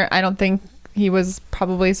people aren't, I don't think he was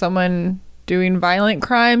probably someone doing violent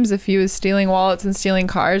crimes if he was stealing wallets and stealing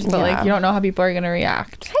cars. But like, you don't know how people are going to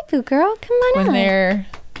react. Hi, Boo Girl. Come on when out. They're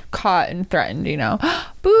caught and threatened, you know.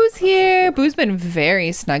 Boo's here. Boo's been very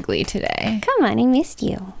snuggly today. Come on, I missed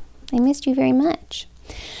you. I missed you very much.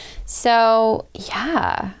 So,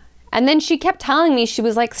 yeah. And then she kept telling me, she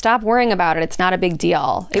was like, stop worrying about it. It's not a big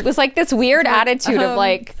deal. It was like this weird attitude of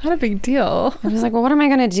like, it's not a big deal. I was like, well, what am I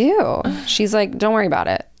going to do? She's like, don't worry about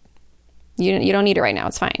it. You don't need it right now.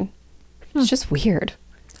 It's fine. It's just weird.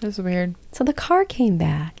 It's weird. So the car came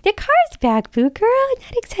back. The car's back, Boo Girl. Isn't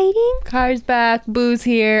that exciting? Car's back. Boo's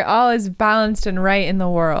here. All is balanced and right in the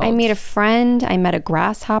world. I made a friend. I met a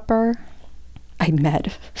grasshopper. I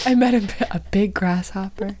met a big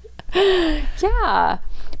grasshopper. Yeah.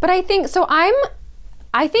 But I think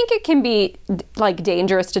it can be like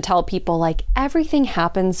dangerous to tell people like everything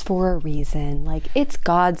happens for a reason. Like it's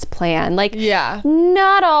God's plan. Like yeah.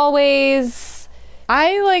 Not always.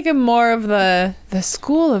 I like am more of the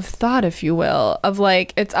school of thought, if you will, of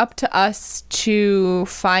like it's up to us to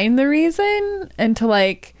find the reason and to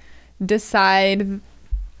like decide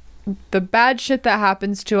the bad shit that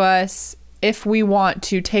happens to us if we want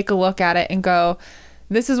to take a look at it and go,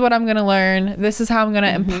 this is what I'm going to learn. This is how I'm going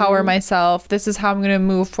to empower myself. This is how I'm going to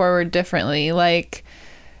move forward differently. Like,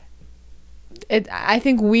 I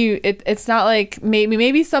think it's not like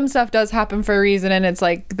maybe some stuff does happen for a reason and it's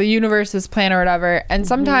like the universe's plan or whatever. And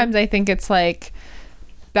sometimes I think it's like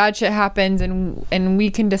bad shit happens and we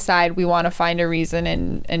can decide we want to find a reason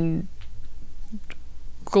and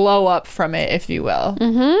glow up from it, if you will.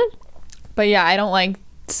 Mm-hmm. But yeah, I don't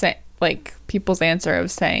like people's answer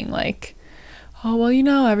of saying like, oh,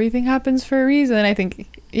 well, everything happens for a reason. I think,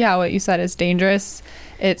 yeah, what you said is dangerous.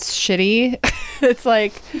 It's shitty. It's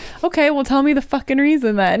like, okay, well, tell me the fucking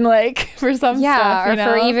reason then, like, for some stuff, or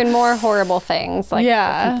for even more horrible things, like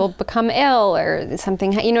if people become ill or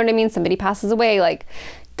something, you know what I mean? Somebody passes away, like,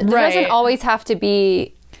 there doesn't always have to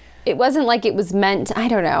be, it wasn't like it was meant, I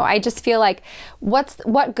don't know. I just feel like what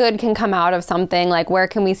good can come out of something? Like, where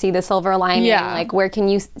can we see the silver lining? Yeah. Like, where can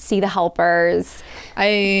you see the helpers?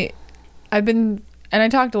 I've been, and I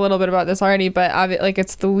talked a little bit about this already, but like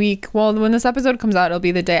it's the week, well, when this episode comes out, it'll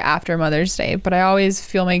be the day after Mother's Day, but I always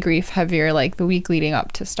feel my grief heavier like the week leading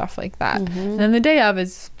up to stuff like that. And then the day of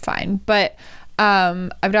is fine. But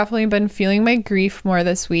I've definitely been feeling my grief more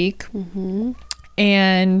this week.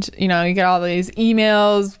 And, you get all these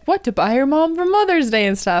emails, what to buy your mom for Mother's Day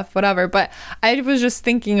and stuff, whatever. But I was just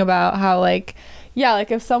thinking about how like, yeah,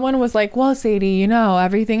 like if someone was like, well, Sadie,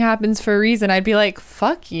 everything happens for a reason, I'd be like,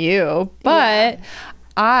 fuck you. But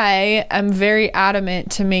I am very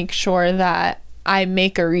adamant to make sure that I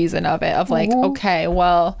make a reason of it, of like, okay,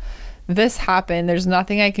 well, this happened. There's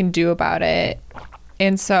nothing I can do about it.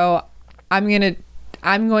 And so I'm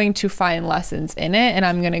going to find lessons in it and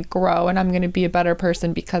I'm going to grow and I'm going to be a better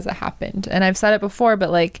person because it happened. And I've said it before,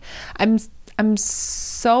 but like, I'm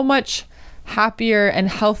so much happier and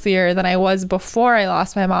healthier than I was before I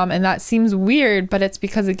lost my mom, and that seems weird, but it's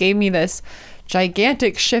because it gave me this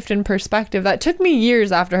gigantic shift in perspective that took me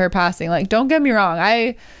years after her passing. Like, don't get me wrong,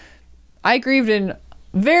 I grieved in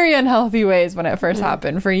very unhealthy ways when it first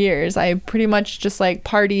happened. For years I pretty much just like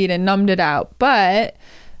partied and numbed it out, but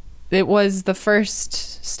it was the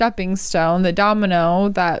first stepping stone, the domino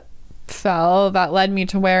that fell that led me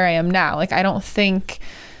to where I am now. Like, I don't think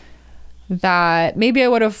that maybe I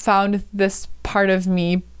would have found this part of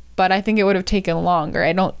me, but I think it would have taken longer.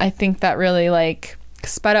 I think that really like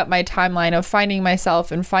sped up my timeline of finding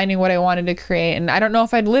myself and finding what I wanted to create. And I don't know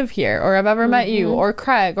if I'd live here or have ever met you or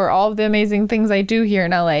Craig or all of the amazing things I do here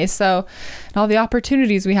in LA. So, and all the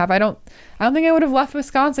opportunities we have. I don't think I would have left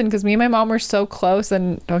Wisconsin because me and my mom were so close.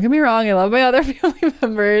 And don't get me wrong, I love my other family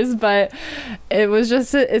members, but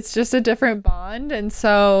it's just a different bond. And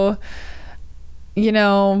so,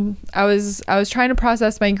 I was trying to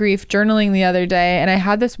process my grief journaling the other day, and I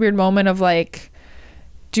had this weird moment of like,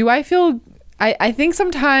 do I feel, I think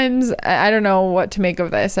sometimes, I don't know what to make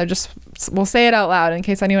of this. We'll say it out loud in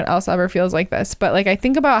case anyone else ever feels like this. But like, I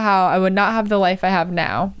think about how I would not have the life I have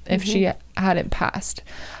now if she hadn't passed.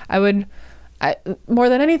 More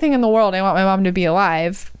than anything in the world, I want my mom to be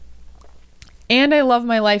alive. And I love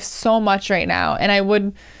my life so much right now. And I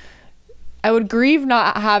would grieve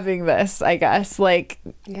not having this, I guess. Like,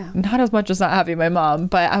 not as much as not having my mom,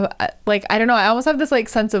 but I don't know. I almost have this like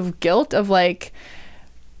sense of guilt of like,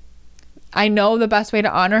 I know the best way to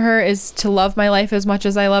honor her is to love my life as much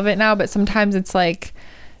as I love it now. But sometimes it's like,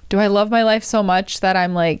 do I love my life so much that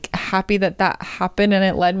I'm like happy that happened and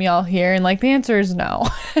it led me all here? And like, the answer is no.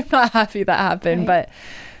 I'm not happy that happened. Right.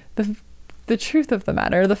 But the truth of the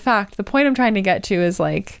matter, the point I'm trying to get to is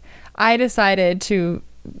like, I decided to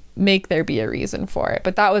make there be a reason for it,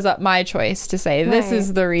 but that was my choice to say, this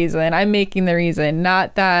is the reason. I'm making the reason,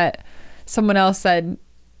 not that someone else said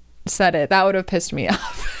it. That would have pissed me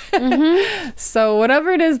off. So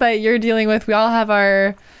whatever it is that you're dealing with, we all have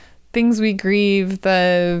our things we grieve,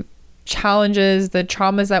 the challenges, the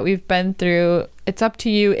traumas that we've been through, it's up to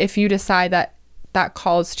you if you decide that that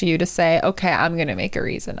calls to you to say, okay, I'm going to make a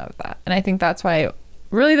reason of that. And I think that's why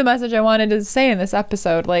really the message I wanted to say in this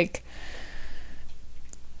episode, like,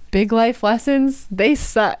 big life lessons, they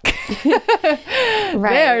suck.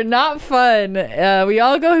 Right. They are not fun. We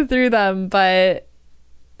all go through them, but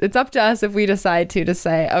it's up to us if we decide to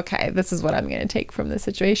say, okay, this is what I'm going to take from this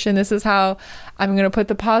situation. This is how I'm going to put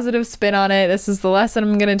the positive spin on it. This is the lesson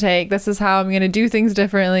I'm going to take. This is how I'm going to do things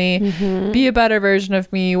differently, be a better version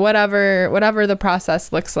of me, whatever the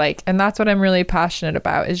process looks like. And that's what I'm really passionate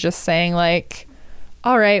about, is just saying, like,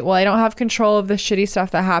 all right, well, I don't have control of the shitty stuff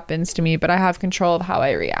that happens to me, but I have control of how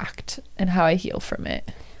I react and how I heal from it.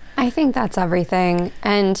 I think that's everything.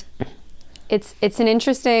 And it's an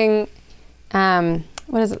interesting,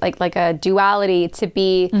 what is it, like a duality to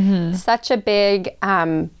be such a big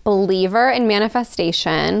believer in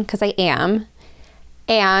manifestation, because I am,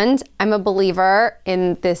 and I'm a believer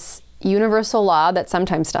in this universal law that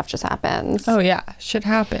sometimes stuff just happens. Oh yeah, shit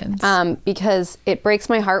happens. Because it breaks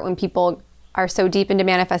my heart when people are so deep into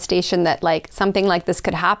manifestation that like something like this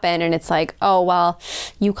could happen, and it's like, oh well,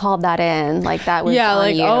 you called that in, like that was on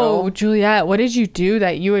like you. Oh, Juliet, what did you do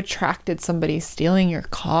that you attracted somebody stealing your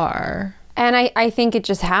car? And I think it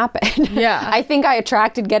just happened. Yeah. I think I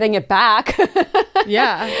attracted getting it back.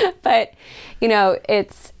 Yeah. But, you know,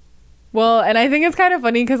 it's... Well, and I think it's kind of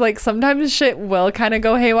funny because, like, sometimes shit will kind of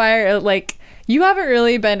go haywire. Like, you haven't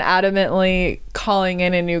really been adamantly calling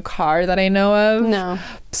in a new car that I know of. No.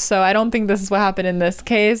 So I don't think this is what happened in this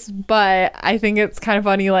case. But I think it's kind of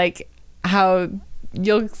funny, like, how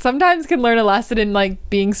you'll sometimes can learn a lesson in, like,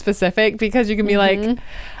 being specific, because you can be like...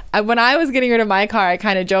 When I was getting rid of my car, I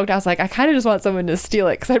kind of joked. I was like, I kind of just want someone to steal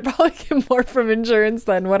it, because I'd probably get more from insurance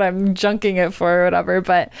than what I'm junking it for or whatever.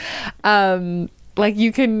 But like,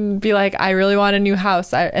 you can be like, I really want a new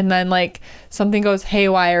house. And then like something goes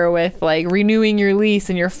haywire with like renewing your lease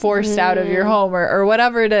and you're forced out of your home or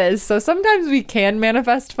whatever it is. So sometimes we can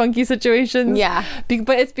manifest funky situations. Yeah.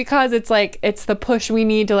 But it's because it's like, it's the push we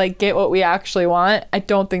need to like get what we actually want. I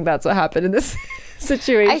don't think that's what happened in this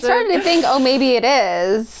situation. I started to think, oh, maybe it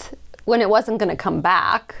is, when it wasn't going to come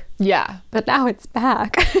back. Yeah. But now it's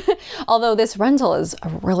back. Although this rental is a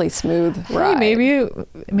really smooth ride. Hey,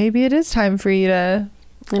 maybe it is time for you to...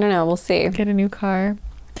 I don't know. We'll see. Get a new car.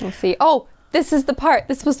 We'll see. Oh, this is the part.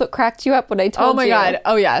 This was what cracked you up when I told you. Oh my God.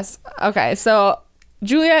 Oh, yes. Okay. So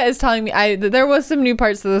Julia is telling me... there was some new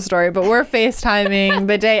parts to the story, but we're FaceTiming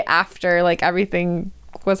the day after, like, everything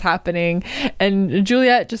was happening, and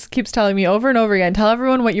Juliet just keeps telling me over and over again, tell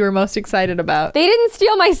everyone what you were most excited about. They didn't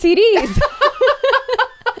steal my CDs.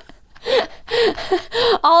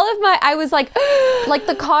 I was like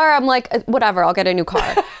the car, I'm like, whatever, I'll get a new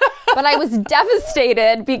car. But I was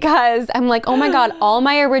devastated because I'm like, oh my God, all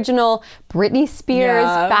my original Britney Spears,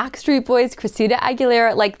 Backstreet Boys, Christina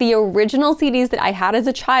Aguilera, like the original CDs that I had as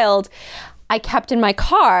a child, I kept in my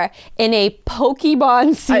car in a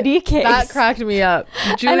Pokemon CD case. That cracked me up.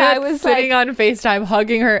 Juliet was sitting on FaceTime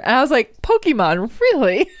hugging her, and I was like, Pokemon,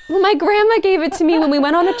 really? Well, my grandma gave it to me when we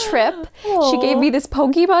went on a trip. Aww. She gave me this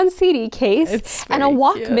Pokemon CD case and a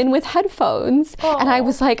Walkman cute. With headphones. Aww. And I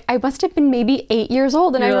was like, I must have been maybe 8 years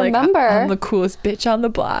old, and I remember... I'm the coolest bitch on the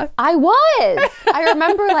block. I was. I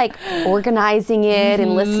remember like organizing it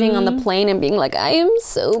and listening on the plane and being like, I am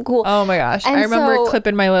so cool. Oh my gosh. And I remember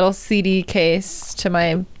clipping my little CD case to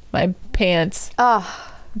my pants,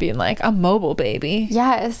 being like, I'm mobile, baby.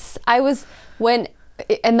 Yes.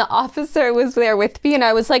 And the officer was there with me, and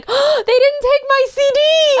I was like, oh, they didn't take my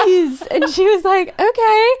CDs. And she was like,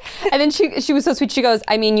 okay. And then she was so sweet. She goes,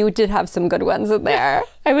 I mean, you did have some good ones in there.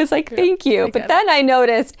 I was like, thank you. But then I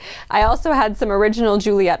noticed I also had some original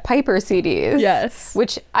Juliet Piper CDs. Yes.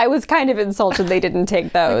 Which I was kind of insulted they didn't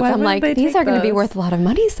take those. I'm like, these are going to be worth a lot of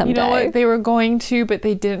money someday. You know what? They were going to, but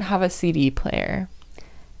they didn't have a CD player.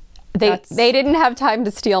 They didn't have time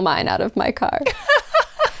to steal mine out of my car.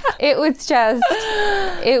 It was just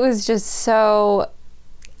so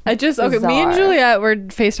bizarre. Me and Juliet were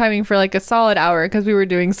FaceTiming for like a solid hour because we were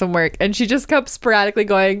doing some work, and she just kept sporadically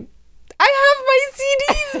going, I have my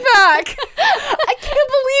CDs back. I can't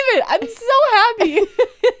believe it. I'm so happy.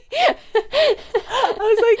 I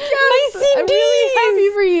was like, yes, my CDs. I'm really happy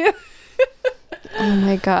for you. Oh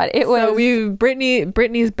my God.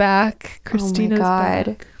 Brittany's back. Christina's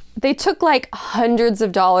back. They took like hundreds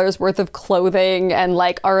of dollars worth of clothing and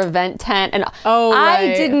like our event tent, and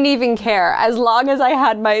I didn't even care as long as I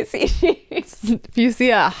had my CDs. If you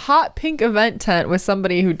see a hot pink event tent with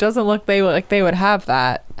somebody who doesn't look like they would have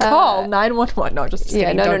that, call 911. No, just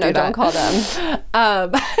kidding. No, don't call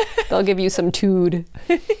them. They'll give you some tood.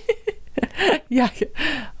 Yeah.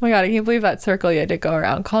 Oh my God, I can't believe that circle you had to go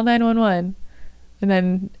around. Call 911. And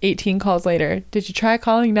then 18 calls later, did you try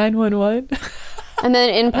calling 911? And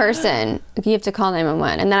then in person, you have to call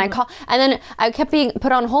 911. And then I kept being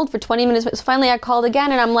put on hold for 20 minutes. So finally I called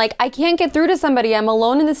again and I'm like, I can't get through to somebody. I'm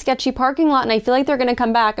alone in this sketchy parking lot and I feel like they're going to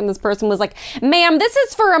come back. And this person was like, ma'am, this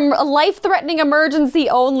is for a life-threatening emergency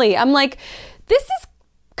only. I'm like, this is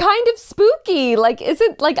kind of spooky. Like, is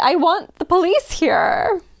it like I want the police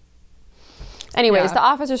here? Anyways, Yeah. The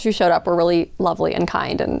officers who showed up were really lovely and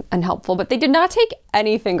kind and helpful, but they did not take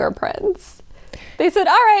any fingerprints. They said,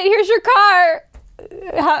 all right, here's your car.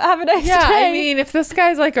 Have a nice Yeah, day. I mean, if this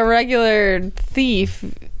guy's like a regular thief,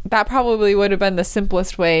 that probably would have been the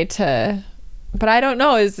simplest way to... But I don't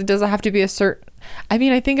know. Does it have to be a certain... I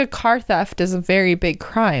mean, I think a car theft is a very big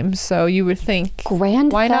crime, so you would think...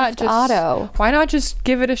 Grand Theft Auto. Why not just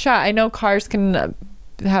give it a shot? I know cars can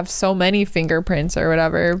have so many fingerprints or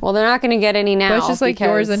whatever. Well, they're not going to get any now. But it's just like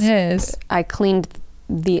yours and because his. I cleaned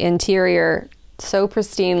the interior so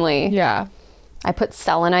pristinely. Yeah. I put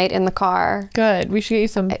selenite in the car. Good. We should get you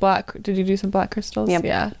some black... Did you do some black crystals? Yep.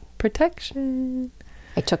 Yeah. Protection.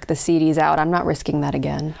 I took the CDs out. I'm not risking that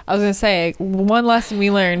again. I was going to say, one lesson we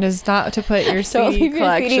learned is not to put your Don't CD leave your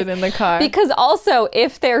collection CDs. in the car. Because also,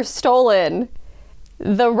 if they're stolen,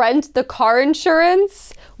 the car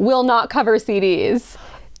insurance will not cover CDs.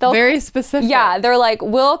 Very specific. Yeah, they're like,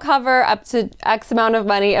 we'll cover up to X amount of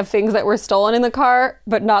money of things that were stolen in the car,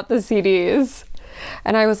 but not the CDs.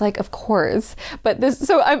 And I was like, of course. But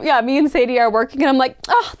me and Sadie are working and I'm like,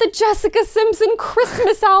 oh, the Jessica Simpson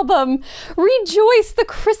Christmas album. Rejoice, the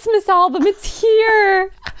Christmas album. It's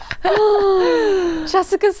here.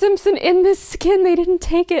 Jessica Simpson in this skin. They didn't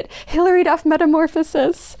take it. Hilary Duff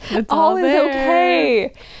metamorphosis. It's all all is there.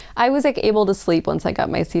 okay. I was like able to sleep once I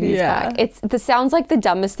got my CDs Yeah. back. This sounds like the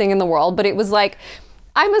dumbest thing in the world, but it was like,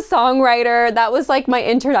 I'm a songwriter. That was like my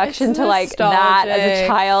introduction It's to like that as a nostalgic.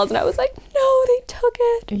 child. And I was like, no, they took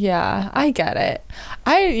it. Yeah, I get it.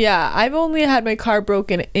 I've only had my car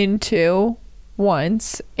broken into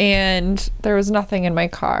once and there was nothing in my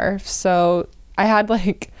car. So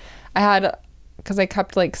because I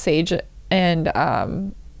kept like sage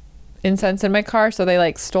and incense in my car, so they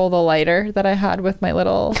like stole the lighter that I had with my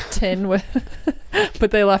little tin with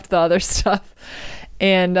but they left the other stuff.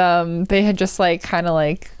 And they had just like kind of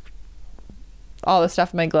like all the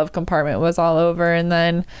stuff in my glove compartment was all over. And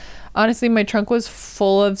then honestly, my trunk was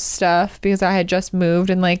full of stuff because I had just moved.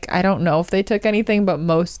 And like, I don't know if they took anything, but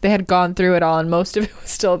they had gone through it all and most of it was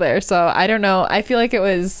still there. So I don't know. I feel like it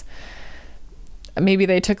was, maybe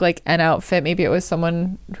they took like an outfit. Maybe it was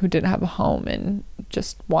someone who didn't have a home and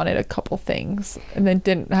just wanted a couple things and then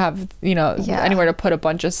didn't have, anywhere to put a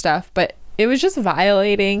bunch of stuff. But it was just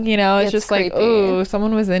violating, it's just creepy. like, ooh,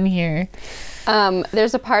 someone was in here.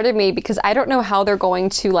 There's a part of me, because I don't know how they're going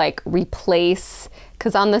to like replace,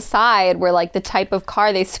 because on the side where like the type of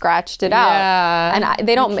car, they scratched it out. And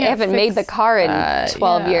they haven't made the car in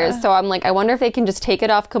 12 years. So I'm like, I wonder if they can just take it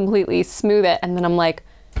off completely, smooth it. And then I'm like,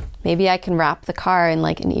 maybe I can wrap the car in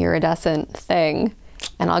like an iridescent thing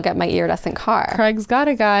and I'll get my iridescent car. Craig's got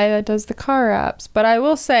a guy that does the car wraps, but I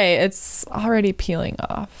will say it's already peeling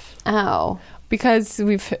off. Oh. Because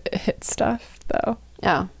we've hit stuff, though.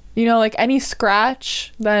 Oh. Like any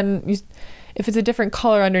scratch, then if it's a different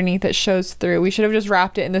color underneath, it shows through. We should have just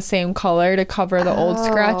wrapped it in the same color to cover the old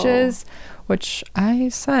scratches, which I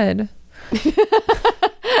said.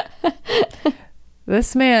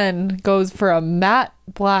 This man goes for a matte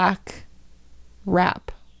black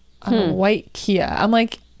wrap on a white Kia. I'm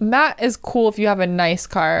like, matte is cool if you have a nice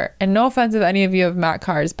car. And no offense if any of you have matte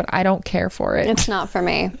cars, but I don't care for it. It's not for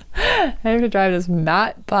me. I have to drive this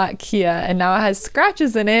matte black Kia, and now it has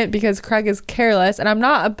scratches in it because Craig is careless. And I'm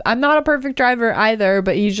not a perfect driver either,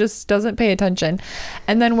 but he just doesn't pay attention.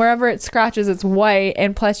 And then wherever it scratches, it's white,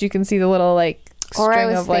 and plus you can see the little like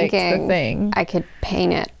string of like the thing. I could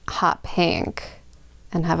paint it hot pink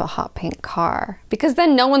and have a hot pink car, because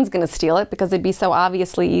then no one's gonna steal it because it'd be so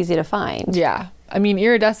obviously easy to find. Yeah, I mean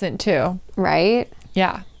iridescent too. Right.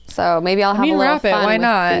 Yeah. So maybe I'll have a little wrap it. fun. Why with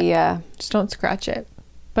not? Just don't scratch it.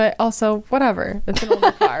 But also, whatever. It's an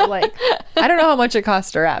older car. Like, I don't know how much it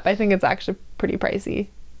costs to wrap. I think it's actually pretty pricey.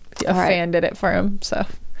 A fan did it for him, so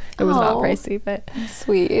it was not pricey. But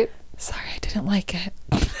sweet. Sorry, I didn't like it.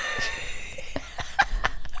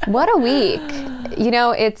 What a week.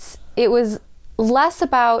 It was less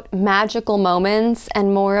about magical moments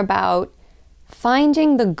and more about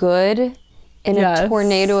finding the good in a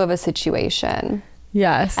tornado of a situation.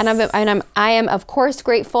 Yes. And I am of course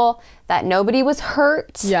grateful that nobody was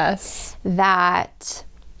hurt. Yes. That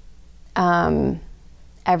the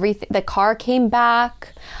car came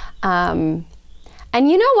back. And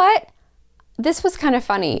you know what? This was kind of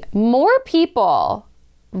funny. More people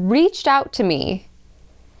reached out to me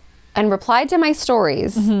and replied to my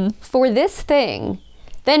stories for this thing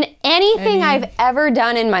than anything I've ever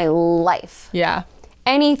done in my life. Yeah.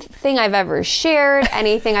 Anything I've ever shared,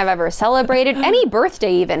 anything I've ever celebrated, any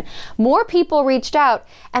birthday even. More people reached out,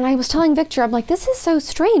 and I was telling Victor, I'm like, this is so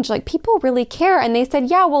strange. Like, people really care. And they said,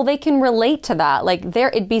 yeah, well, they can relate to that. Like,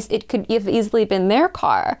 it could have easily been their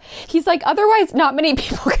car. He's like, otherwise, not many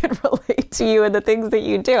people could relate to you and the things that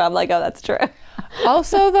you do. I'm like, oh, that's true.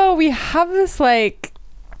 Also, though, we have this like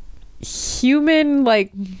human,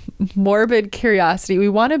 like, morbid curiosity. We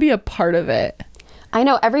want to be a part of it. I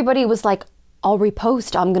know. Everybody was like, I'll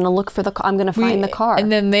repost. I'm going to look for I'm going to find the car.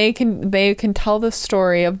 And then they can tell the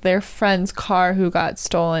story of their friend's car who got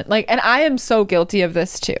stolen. Like, and I am so guilty of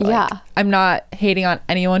this too. Like, yeah. I'm not hating on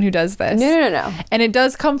anyone who does this. No. And it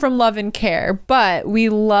does come from love and care, but we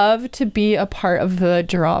love to be a part of the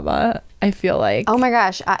drama, I feel like. Oh my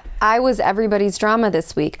gosh. I was everybody's drama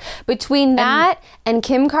this week. Between that and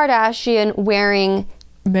Kim Kardashian wearing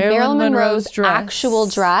Marilyn Monroe's actual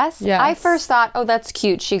dress, yes. I first thought, oh, that's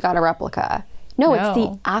cute. She got a replica. No, it's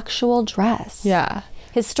the actual dress. Yeah.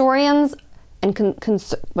 Historians and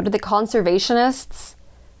what are they, conservationists?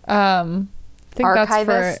 I think archivists,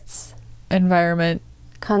 that's for environment.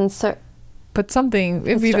 But something,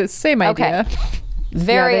 it'd be the same idea. Okay.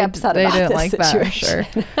 Very upset about didn't this like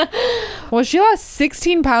situation. That, sure. Well, she lost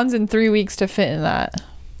 16 pounds in 3 weeks to fit in that.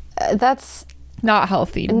 That's not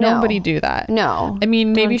healthy. No. Nobody do that. No. I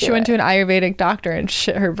mean, maybe she went to an Ayurvedic doctor and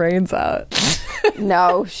shit her brains out.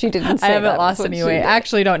 No, she didn't say I haven't that lost any weight. I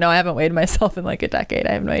actually don't know. I haven't weighed myself in like a decade.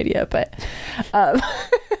 I have no idea, but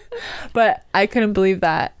but I couldn't believe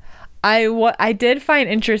that. I did find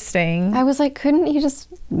interesting. I was like, couldn't you just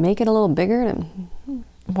make it a little bigger?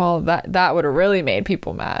 Well, that would have really made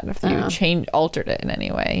people mad if you altered it in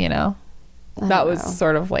any way, you know? That was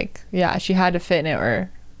sort of like, yeah, she had to fit in it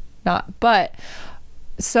or not. But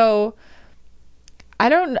so I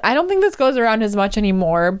don't think this goes around as much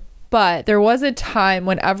anymore, but there was a time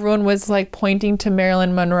when everyone was like pointing to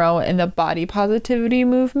Marilyn Monroe in the body positivity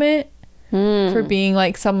movement for being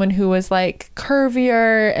like someone who was like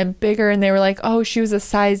curvier and bigger, and they were like, oh, she was a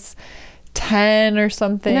size 10 or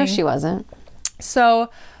something. No, she wasn't. So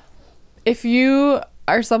if you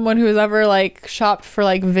are someone who has ever like shopped for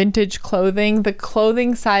like vintage clothing, the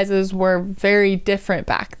clothing sizes were very different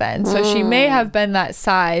back then. So she may have been that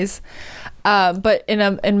size, but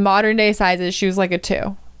in modern day sizes, she was like a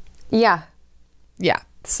 2. Yeah.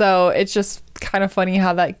 So it's just kind of funny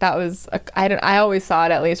how that was. I always saw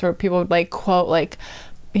it, at least, where people would like quote like,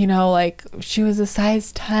 you know, like she was a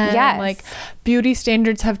size 10. Yes. Like beauty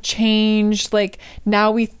standards have changed. Like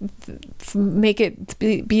now we make it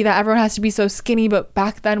be that everyone has to be so skinny, but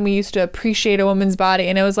back then we used to appreciate a woman's body,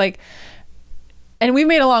 and it was like, and we've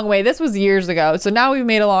made a long way. This was years ago, so now we've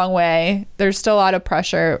made a long way. There's still a lot of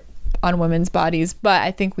pressure on women's bodies, but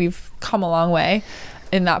I think we've come a long way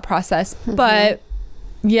in that process. But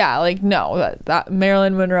yeah, like no, that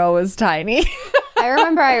Marilyn Monroe was tiny. I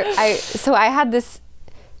remember I had this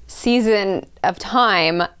season of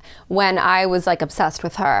time when I was like obsessed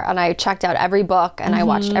with her, and I checked out every book and I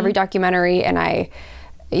watched every documentary, and I,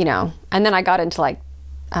 you know, and then I got into like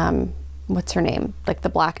what's her name, like the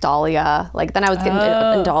Black Dahlia, like then I was getting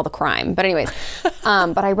into all the crime, but anyways,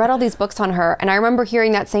 but I read all these books on her, and I remember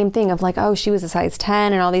hearing that same thing of like, oh, she was a size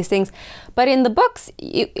 10 and all these things, but in the books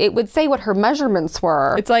it would say what her measurements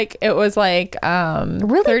were. It's like, it was like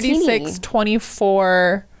really 36 teeny.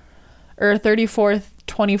 24 or 34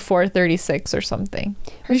 24 36 or something.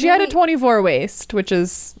 She really had a 24 waist, which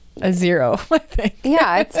is a 0, I think.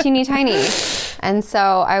 Yeah, it's teeny tiny. And so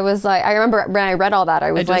I was like, I remember when I read all that,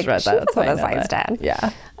 I was like, she wasn't a size 10.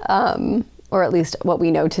 Yeah. Or at least what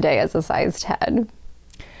we know today as a size 10.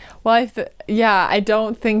 Well, I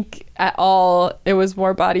don't think at all it was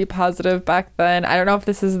more body positive back then. I don't know if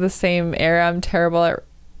this is the same era. I'm terrible at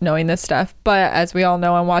knowing this stuff, but as we all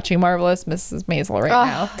know, I'm watching Marvelous Mrs. Maisel right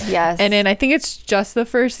now. Yes. And then I think it's just the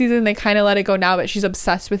first season. They kind of let it go now, but she's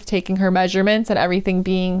obsessed with taking her measurements and everything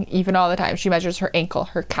being even all the time. She measures her ankle,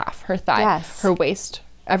 her calf, her thigh, her waist,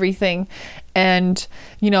 everything. And,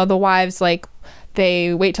 you know, the wives, like,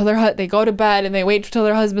 they wait till they go to bed and they wait till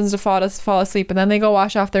their husbands to fall asleep, and then they go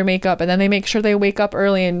wash off their makeup, and then they make sure they wake up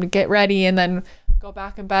early and get ready, and then go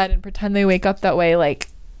back in bed and pretend they wake up that way. Like,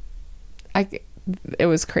 it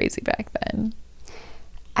was crazy back then.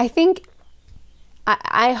 I think,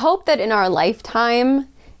 I hope that in our lifetime,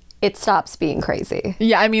 it stops being crazy.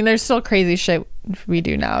 Yeah, I mean, there's still crazy shit we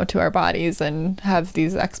do now to our bodies and have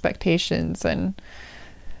these expectations, and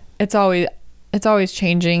it's always, it's always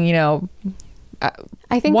changing, you know.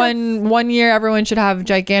 I think one year everyone should have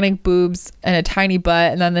gigantic boobs and a tiny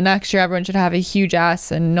butt, and then the next year everyone should have a huge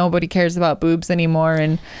ass, and nobody cares about boobs anymore.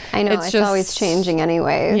 And I know it's just always changing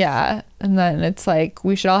anyways. Yeah, and then it's like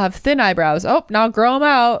we should all have thin eyebrows. Oh, now grow them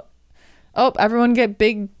out. Oh, everyone get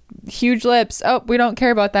big, huge lips. Oh, we don't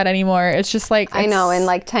care about that anymore. It's just like I know in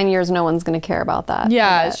like 10 years no one's gonna care about that.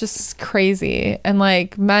 Yeah, it's just crazy. And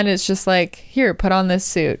like men, it's just like, here, put on this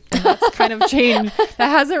suit. And that's kind of changed. That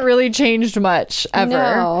hasn't really changed much ever.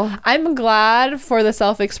 No. I'm glad for the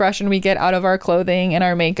self-expression we get out of our clothing and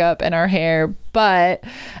our makeup and our hair, but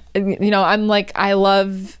you know, I'm like, I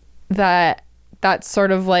love that that's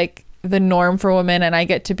sort of like the norm for women, and I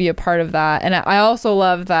get to be a part of that. And I also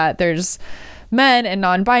love that there's men and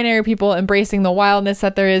non-binary people embracing the wildness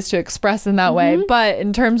that there is to express in that way. But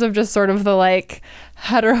in terms of just sort of the like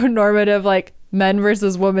heteronormative like men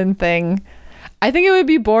versus women thing, I think it would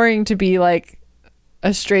be boring to be like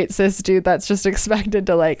a straight cis dude that's just expected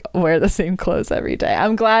to like wear the same clothes every day.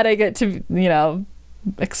 I'm glad I get to, you know,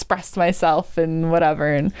 express myself and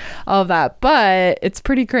whatever and all of that, but it's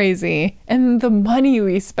pretty crazy. And the money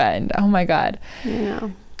we spend, oh my god. Yeah.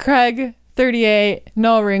 Craig, 38,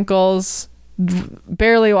 no wrinkles,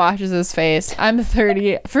 barely washes his face. I'm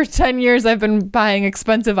 30. For 10 years I've been buying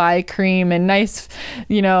expensive eye cream and nice,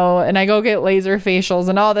 you know, and I go get laser facials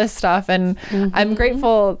and all this stuff, and I'm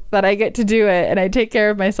grateful that I get to do it, and I take care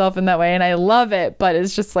of myself in that way, and I love it. But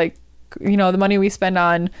it's just like, you know, the money we spend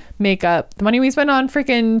on makeup, the money we spend on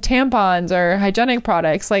freaking tampons or hygienic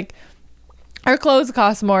products, like our clothes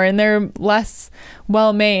cost more and they're less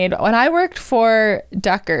well made. When I worked for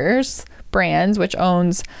Deckers Brands, which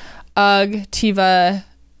owns UGG, Teva,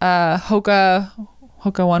 Hoka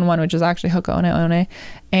 11, which is actually Hoka One,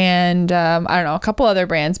 and I don't know, a couple other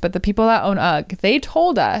brands, but the people that own UGG, they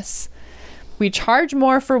told us we charge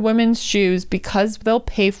more for women's shoes because they'll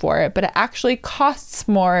pay for it, but it actually costs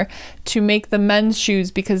more to make the men's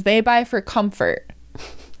shoes because they buy for comfort.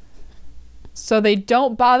 So they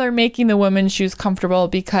don't bother making the women's shoes comfortable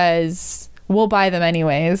because we'll buy them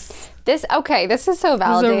anyways. This is so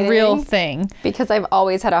validating. This is a real thing. Because I've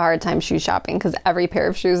always had a hard time shoe shopping because every pair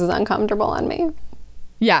of shoes is uncomfortable on me.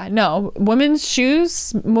 Yeah, no. Women's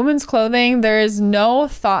shoes, women's clothing, there is no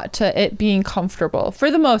thought to it being comfortable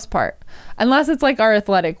for the most part. Unless it's like our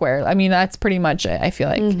athletic wear. I mean, that's pretty much it, I feel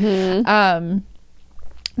like.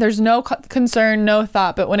 There's no concern, no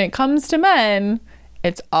thought. But when it comes to men,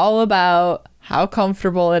 it's all about how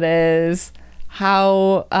comfortable it is,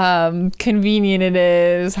 how convenient it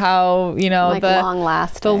is, how, you know, like the long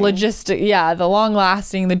lasting, the logistic, the long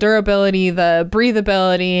lasting, the durability, the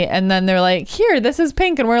breathability. And then they're like, here, this is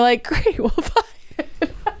pink, and we're like, great, we'll buy it.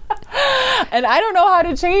 And I don't know how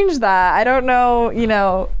to change that. I don't know, you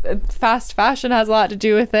know, fast fashion has a lot to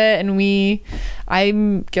do with it, and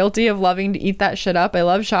I'm guilty of loving to eat that shit up. I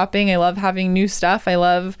love shopping, I love having new stuff, I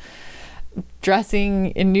love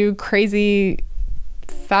dressing in new crazy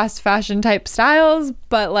fast fashion type styles,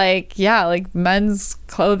 but like, yeah, like men's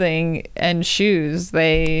clothing and shoes,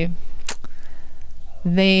 they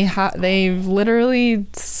literally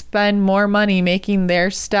spend more money making their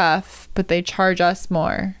stuff, but they charge us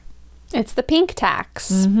more. It's the pink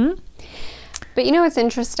tax. But you know what's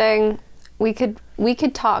interesting? We could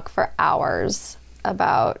talk for hours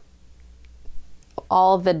about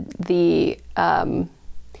all the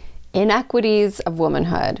inequities of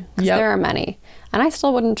womanhood, because there are many, and I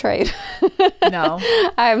still wouldn't trade. No.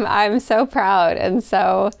 I'm so proud and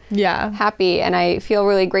so happy, and I feel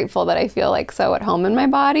really grateful that I feel like so at home in my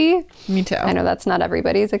body. Me too. I know that's not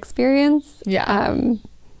everybody's experience.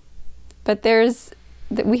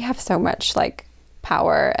 But we have so much like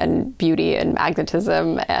power and beauty and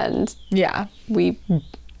magnetism, and we,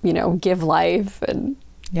 you know, give life, and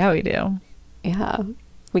we do.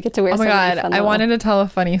 We get to wear. Oh my god! I wanted to tell a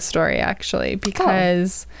funny story actually,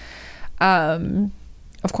 because, of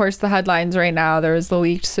course, the headlines right now. There was the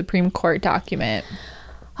leaked Supreme Court document.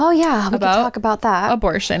 Oh yeah, we could talk about that.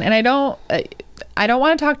 Abortion, and I don't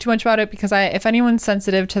want to talk too much about it because if anyone's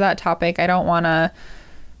sensitive to that topic, I don't want to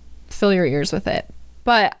fill your ears with it.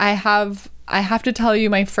 But I have to tell you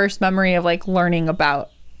my first memory of like learning about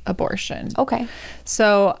abortion. Okay.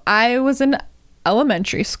 So I was in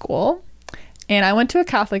elementary school. And I went to a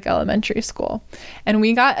Catholic elementary school, and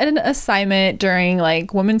we got an assignment during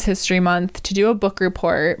like Women's History Month to do a book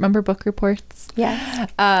report. Remember book reports? Yes.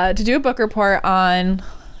 To do a book report on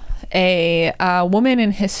a woman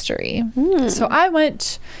in history. So I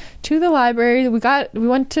went to the library. We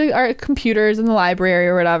went to our computers in the library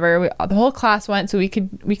or whatever. The whole class went so we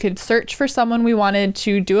could search for someone we wanted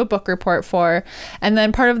to do a book report for. And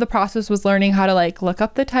then part of the process was learning how to like look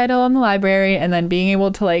up the title in the library and then being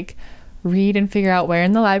able to like read and figure out where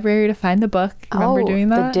in the library to find the book. Remember doing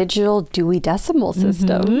that? The digital Dewey Decimal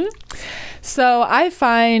System. So I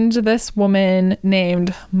find this woman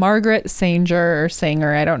named Margaret Sanger or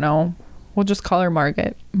Sanger. I don't know. We'll just call her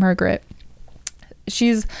Margaret.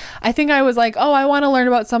 I think I was like, oh, I want to learn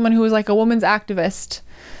about someone who was like a woman's activist.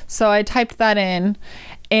 So I typed that in.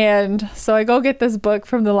 And so I go get this book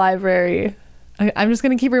from the library. I'm just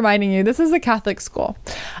going to keep reminding you, this is a Catholic school.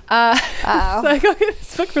 So I go get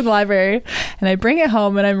this book from the library and I bring it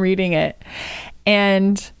home and I'm reading it.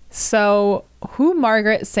 And so who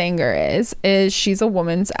Margaret Sanger is she's a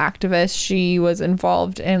woman's activist. She was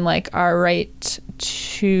involved in like our right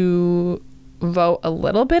to vote a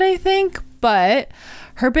little bit, I think. But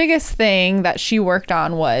her biggest thing that she worked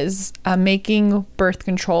on was making birth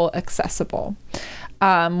control accessible.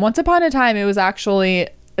 Once upon a time, it was actually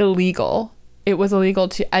illegal. It was illegal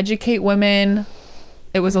to educate women.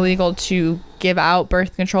 It was illegal to give out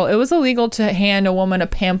birth control. It was illegal to hand a woman a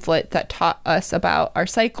pamphlet that taught us about our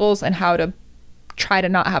cycles and how to try to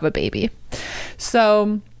not have a baby.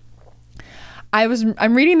 So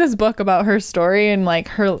I'm reading this book about her story and like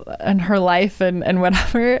her life and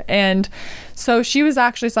whatever. And so she was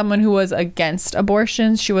actually someone who was against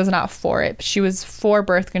abortions. She was not for it. She was for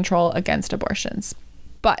birth control, against abortions.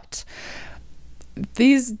 But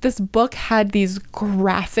this book had these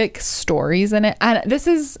graphic stories in it. And this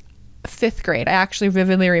is 5th grade. I actually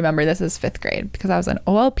vividly remember this is 5th grade because I was an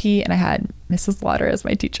OLP and I had Mrs. Lauder as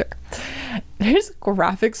my teacher. There's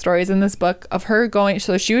graphic stories in this book of her going,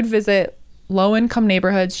 so she would visit low-income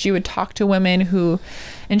neighborhoods. She would talk to women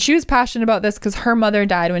and she was passionate about this because her mother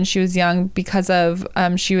died when she was young because of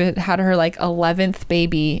she had her like 11th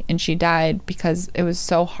baby and she died because it was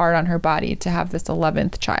so hard on her body to have this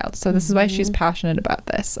 11th child. So this is why she's passionate about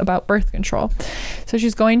this, about birth control. So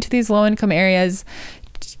she's going to these low-income areas,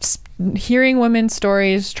 hearing women's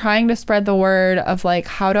stories, trying to spread the word of like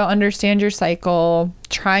how to understand your cycle,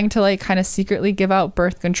 trying to like kind of secretly give out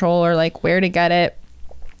birth control or like where to get it.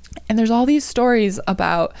 And there's all these stories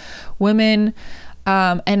about women.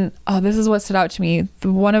 This is what stood out to me.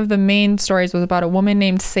 One of the main stories was about a woman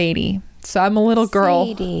named Sadie. So I'm a little girl.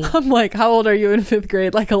 Sadie. I'm like, how old are you in 5th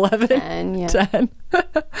grade? Like 11? 10, yeah. 10.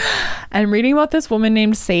 I'm reading about this woman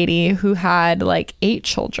named Sadie who had like 8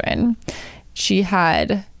 children. She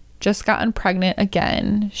had just gotten pregnant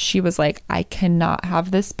again. She was like, I cannot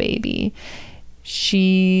have this baby.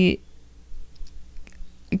 She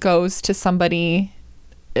goes to somebody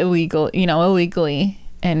illegally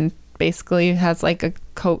and basically has like a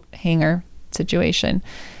coat hanger situation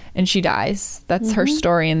and she dies. That's her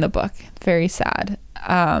story in the book. Very sad.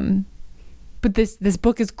 But this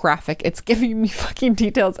book is graphic. It's giving me fucking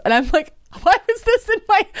details and I'm like, why was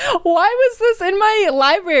this in my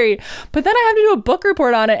library? But then I have to do a book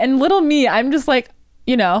report on it and little me, I'm just like,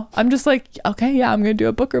 okay, yeah, I'm gonna do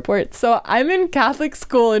a book report. So I'm in Catholic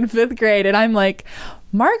school in 5th grade and I'm like,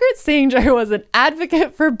 Margaret Sanger was an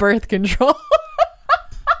advocate for birth control.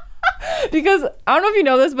 Because I don't know if you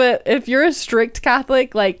know this, but if you're a strict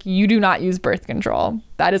Catholic, like you do not use birth control.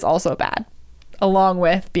 That is also bad, along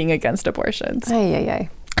with being against abortions. Ay.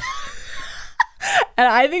 And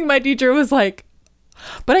I think my teacher was like,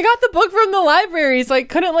 but I got the book from the library, so I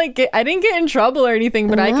couldn't I didn't get in trouble or anything,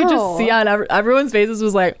 but I could just see on everyone's faces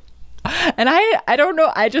was like, and I don't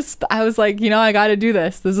know, I was like, I got to do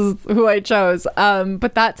this. This is who I chose.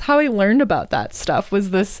 But that's how I learned about that stuff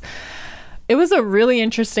it was a really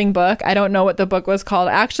interesting book. I don't know what the book was called.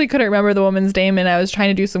 I actually couldn't remember the woman's name and I was trying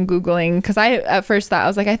to do some Googling because I at first thought, I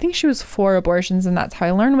was like, I think she was for abortions and that's how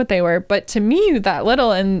I learned what they were. But to me, that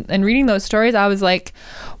little and reading those stories, I was like,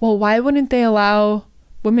 well, why wouldn't they allow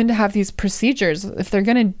women to have these procedures if they're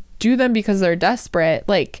going to do them because they're desperate?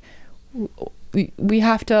 Like, we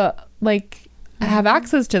have to like have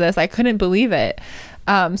access to this. I couldn't believe it.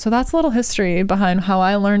 So that's a little history behind how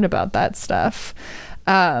I learned about that stuff.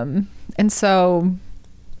 And so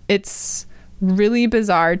it's really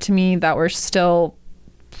bizarre to me that we're still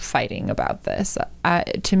fighting about this.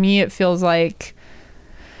 To me, it feels like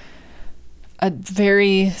a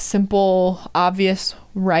very simple, obvious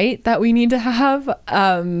right that we need to have.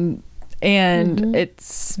 And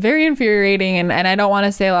it's very infuriating. And I don't want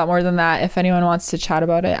to say a lot more than that. If anyone wants to chat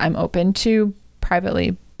about it, I'm open to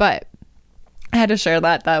privately. But I had to share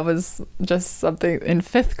that was just something in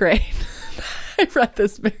 5th grade. I read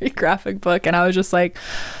this very graphic book and I was just like,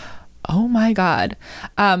 Oh my God.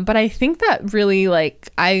 But I think that really, like,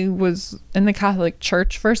 I was in the Catholic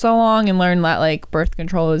Church for so long and learned that like birth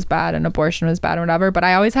control was bad and abortion was bad or whatever. But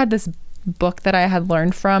I always had this book that I had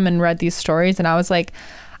learned from and read these stories, and I was like,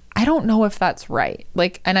 I don't know if that's right.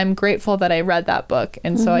 Like, and I'm grateful that I read that book.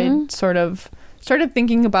 And so I sort of started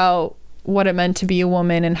thinking about what it meant to be a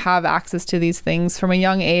woman and have access to these things from a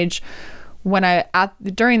young age.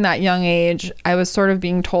 During that young age, I was sort of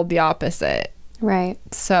being told the opposite. Right.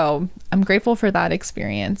 So I'm grateful for that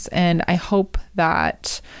experience, and I hope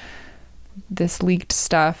that this leaked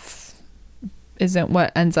stuff isn't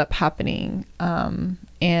what ends up happening.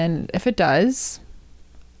 And if it does,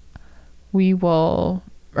 we will,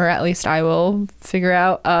 or at least I will, figure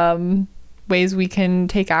out ways we can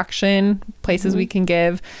take action, places we can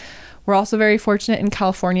give. We're also very fortunate in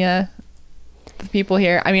California. The people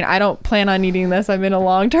here, I mean, I don't plan on needing this. I'm in a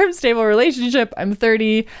long-term stable relationship. I'm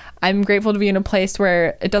 30. I'm grateful to be in a place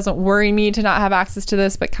where it doesn't worry me to not have access to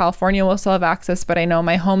this, but California will still have access. But I know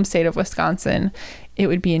my home state of Wisconsin, it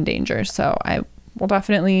would be in danger. So I will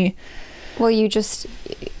definitely. Well,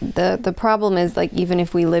 the problem is, like, even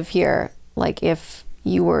if we live here, like, if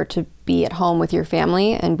you were to be at home with your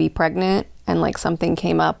family and be pregnant and like something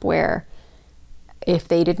came up where if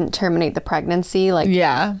they didn't terminate the pregnancy, like,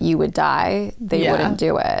 you would die, they wouldn't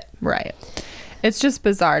do it. Right. It's just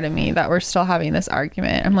bizarre to me that we're still having this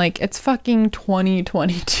argument. I'm like, it's fucking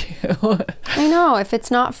 2022. I know. If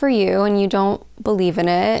it's not for you and you don't believe in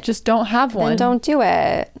it, just don't have one. Then don't do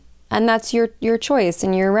it. And that's your choice,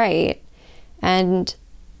 and you're right. And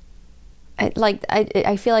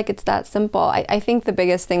I feel like it's that simple. I think the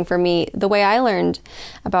biggest thing for me, the way I learned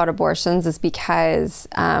about abortions is because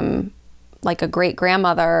like a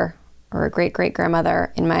great-grandmother or a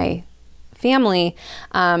great-great-grandmother in my family,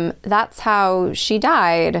 that's how she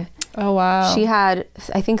died. Oh, wow. She had,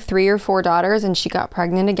 I think, 3 or 4 daughters, and she got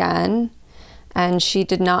pregnant again, and she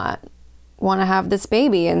did not want to have this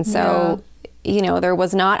baby. And so, you know, there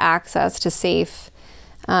was not access to safe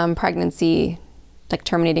pregnancy, like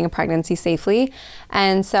terminating a pregnancy safely.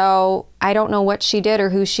 And so I don't know what she did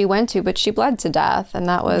or who she went to, but she bled to death. And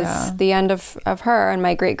that was the end of her. And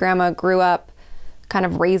my great-grandma grew up kind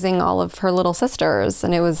of raising all of her little sisters,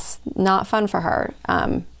 and it was not fun for her.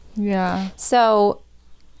 So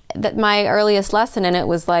that my earliest lesson in it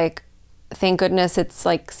was like, thank goodness it's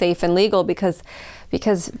like safe and legal, because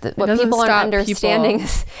what people aren't understanding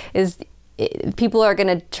is people are going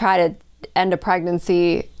to try to end a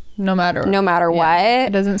pregnancy no matter what.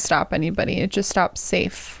 It doesn't stop anybody. It just stops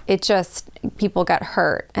safe. It just, people get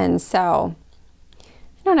hurt. And so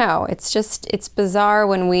I don't know. It's bizarre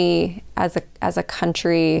when we as a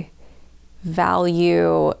country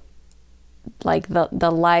value like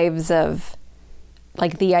the lives of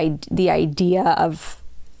like the idea of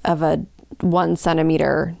a 1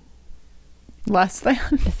 centimeter less than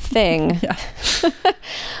thing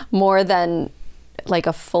more than like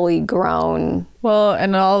a fully grown. Well,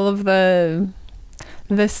 and all of the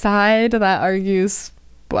side that argues,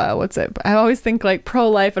 well, what's it? I always think like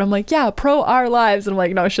pro-life, and I'm like, yeah, pro our lives, and I'm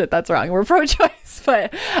like, no shit, that's wrong. We're pro-choice.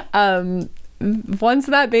 But once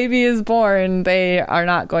that baby is born, they are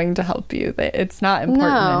not going to help you. It's not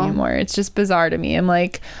important anymore. It's just bizarre to me. I'm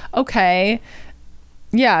like, okay,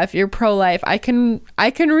 yeah, if you're pro-life, I can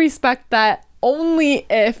respect that only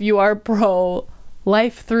if you are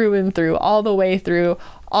pro-life through and through, all the way through,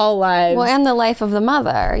 all lives. Well, and the life of the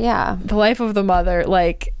mother, the life of the mother.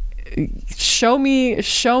 Like, show me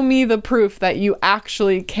the proof that you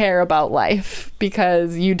actually care about life,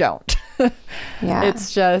 because you don't.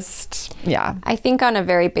 It's just, I think on a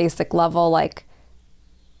very basic level, like,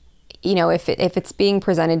 you know, if it's being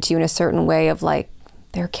presented to you in a certain way of like,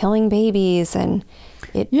 they're killing babies and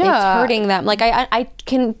it's hurting them. Like, I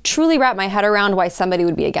can truly wrap my head around why somebody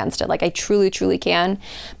would be against it. Like, I truly, truly can.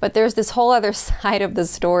 But there's this whole other side of the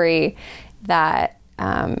story that,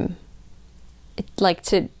 like,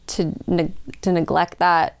 to neglect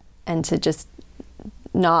that and to just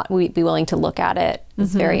not be willing to look at it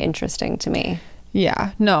is very interesting to me.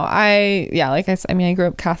 Yeah. No, like I said, I mean, I grew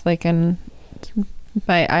up Catholic, and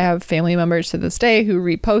I have family members to this day who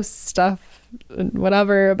repost stuff,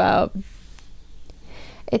 whatever, about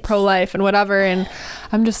pro-life and whatever, and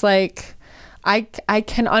I'm just like, I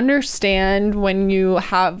can understand when you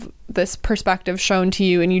have this perspective shown to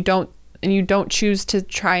you and you don't choose to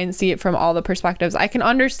try and see it from all the perspectives. I can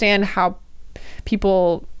understand how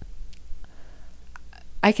people,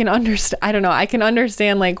 I can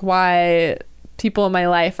understand like why people in my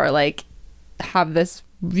life are like, have this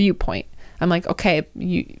viewpoint. I'm like, okay,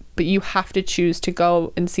 but you have to choose to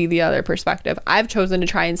go and see the other perspective. I've chosen to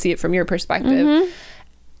try and see it from your perspective.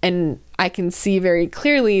 and I can see very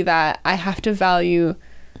clearly that I have to value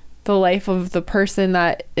the life of the person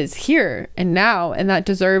that is here and now, and that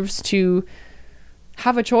deserves to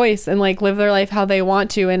have a choice and like live their life how they want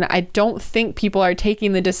to. And I don't think people are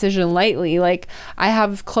taking the decision lightly. Like, I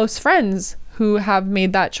have close friends who have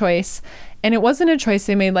made that choice, and it wasn't a choice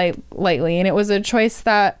they made lightly, and it was a choice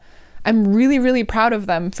that I'm really, really proud of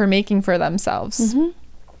them for making for themselves. Mm-hmm.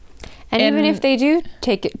 And even if they do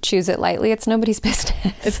choose it lightly, it's nobody's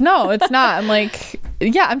business. It's not. I'm like,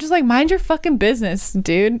 yeah, I'm just like, mind your fucking business,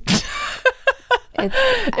 dude. If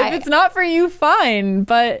it's not for you, fine.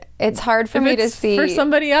 But it's hard for me to see. For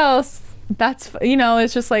somebody else, that's,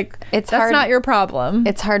 it's just like, that's not your problem.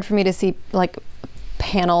 It's hard for me to see like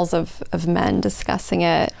panels of men discussing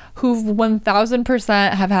it. Who've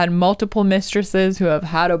 1000% have had multiple mistresses who have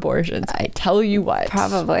had abortions. I tell you what.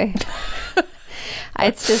 Probably.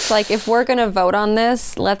 It's just like, if we're going to vote on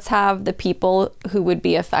this, let's have the people who would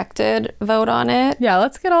be affected vote on it. Yeah,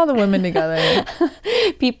 let's get all the women together.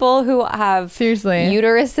 People who have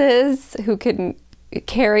uteruses, who can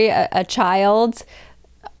carry a child,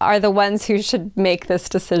 are the ones who should make this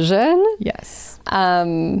decision. Yes.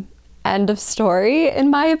 End of story, in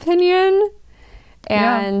my opinion.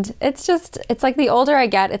 And it's like, the older I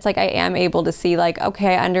get, it's like I am able to see like,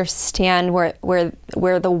 okay, I understand where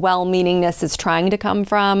the well-meaningness is trying to come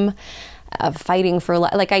from, of fighting for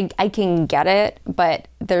like I can get it, but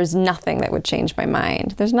there's nothing that would change my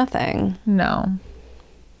mind. There's nothing. No.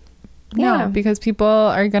 Yeah. No, because people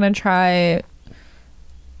are gonna try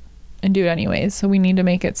and do it anyways, so we need to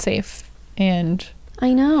make it safe. And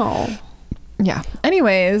I know. Yeah.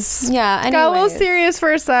 Anyways. Got a little serious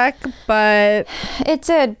for a sec, but it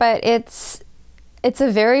did. But it's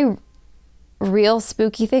a very real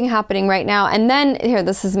spooky thing happening right now. And then here,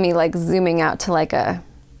 this is me like zooming out to like a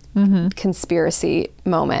conspiracy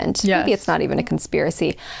moment. Yes. Maybe it's not even a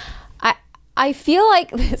conspiracy. I feel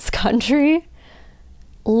like this country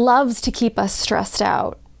loves to keep us stressed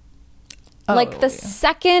out. Like the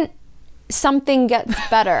second something gets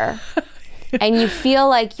better. And you feel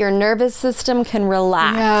like your nervous system can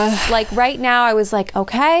relax. Yeah. Like right now, I was like,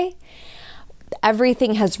 okay,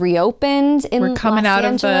 everything has reopened in Los Angeles. We're coming out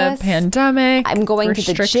of the pandemic. I'm going to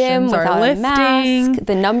the gym without a mask.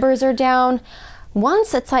 The numbers are down.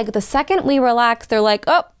 Once it's like, the second we relax, they're like,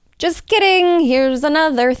 oh, just kidding. Here's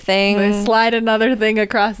another thing. They slide another thing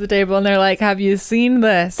across the table and they're like, have you seen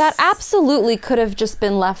this? That absolutely could have just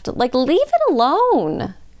been left. Like, leave it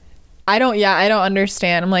alone. I don't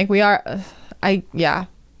understand. I'm like,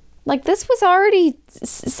 like, this was already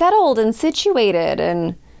settled and situated,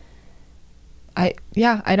 and I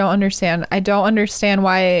don't understand. I don't understand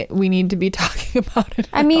why we need to be talking about it.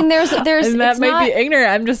 I mean, there's and that might be ignorant.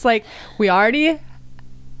 I'm just like, we already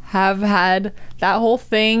have had that whole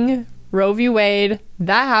thing, Roe v. Wade,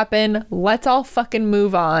 that happened. Let's all fucking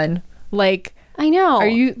move on. Like, I know. Are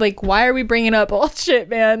you like, why are we bringing up bullshit,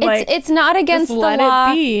 man? It's not against the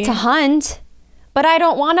law to hunt, but I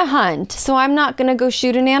don't want to hunt, so I'm not going to go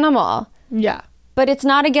shoot an animal. Yeah. But it's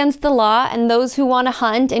not against the law, and those who want to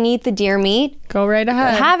hunt and eat the deer meat, go right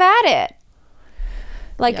ahead. Have at it.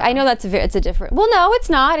 Like, I know it's a different. Well, no, it's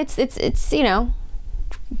not. It's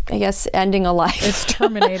I guess ending a life. It's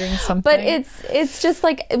terminating something. But it's just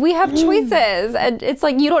like, we have choices, and it's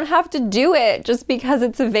like, you don't have to do it just because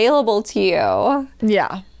it's available to you.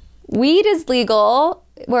 Yeah. Weed is legal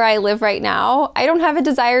where I live right now. I don't have a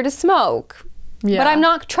desire to smoke. Yeah. But I'm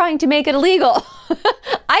not trying to make it illegal.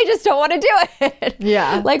 I just don't want to do it.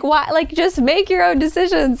 Yeah. Like, why? Like, just make your own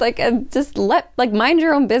decisions. Like, and just mind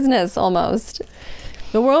your own business almost.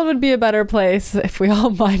 The world would be a better place if we all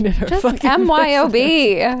minded our just fucking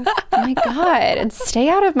MYOB. Oh my God. And stay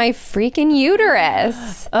out of my freaking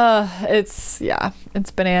uterus.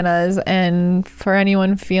 It's bananas. And for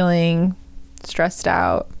anyone feeling stressed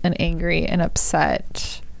out and angry and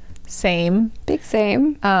upset, same. Big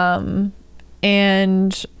same.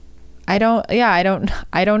 And I don't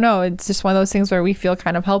know. It's just one of those things where we feel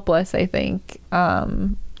kind of helpless, I think. I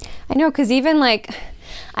know, because even like,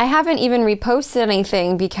 I haven't even reposted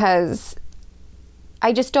anything because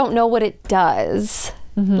I just don't know what it does.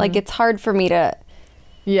 Mm-hmm. Like, it's hard for me to.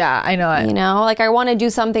 Yeah, I know it. You know, like, I want to do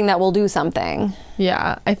something that will do something.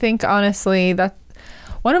 Yeah, I think honestly that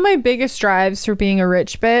one of my biggest drives for being a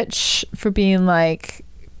rich bitch, for being like,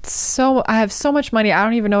 I have so much money, I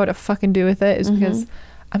don't even know what to fucking do with it, is because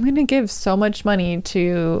I'm going to give so much money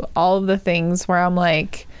to all of the things where I'm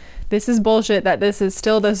like, this is bullshit that this is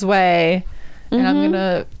still this way. And I'm going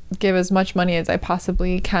to give as much money as I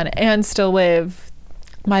possibly can and still live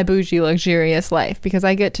my bougie luxurious life, because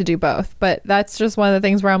I get to do both. But that's just one of the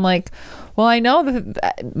things where I'm like, well, I know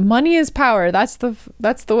that money is power. That's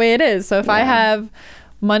the way it is. So if I have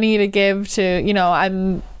money to give to, you know,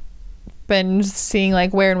 I'm been seeing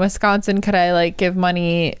like where in Wisconsin could I like give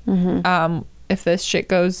money if this shit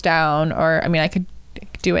goes down, or I mean I could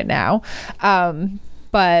do it now,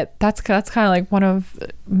 but that's kind of like one of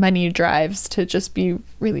many drives to just be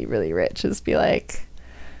really, really rich, is be like,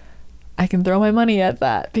 I can throw my money at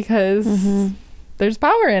that because there's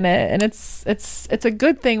power in it, and it's a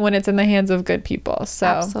good thing when it's in the hands of good people. So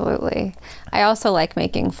absolutely. I also like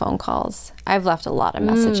making phone calls. I've left a lot of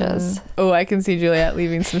messages. Oh, I can see Juliet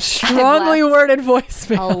leaving some strongly worded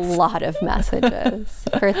voicemails. A lot of messages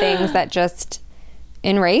for things that just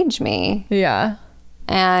enrage me. Yeah.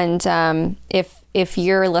 And if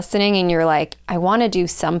you're listening and you're like, I want to do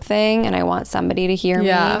something and I want somebody to hear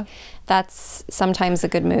me, that's sometimes a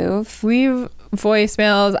good move. Leave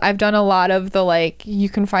voicemails. I've done a lot of the, like, you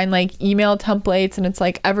can find like email templates, and it's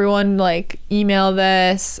like everyone like email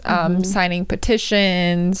this, signing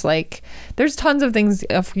petitions, like there's tons of things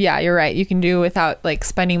you're right, you can do without like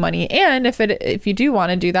spending money. And if you do want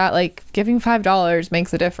to do that, like giving $5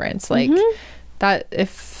 makes a difference. Like that,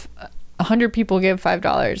 if 100 people give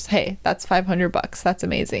 $5, hey, that's $500. That's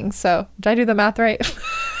amazing. So did I do the math right?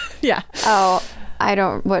 Yeah. Oh, I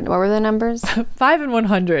don't, what were the numbers? 5 and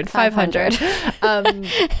 100. 500.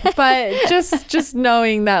 But just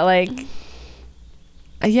knowing that, like,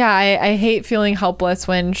 yeah, I hate feeling helpless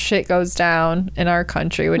when shit goes down in our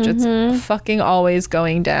country, which it's fucking always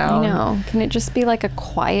going down. I know. Can it just be like a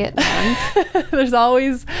quiet month? There's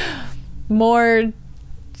always more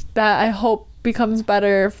that I hope becomes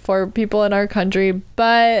better for people in our country,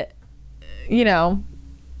 but you know,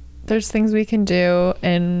 there's things we can do,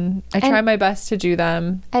 and I try my best to do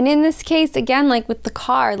them. And in this case, again, like with the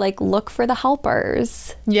car, like look for the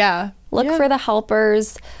helpers. Look for the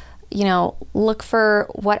helpers, you know, look for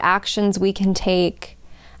what actions we can take.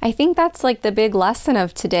 I think that's like the big lesson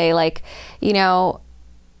of today. Like, you know,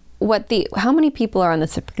 how many people are on the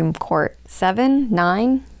Supreme Court? 7,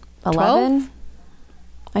 9, 11? 12?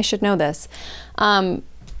 I should know this. Yeah,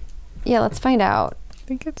 let's find out. I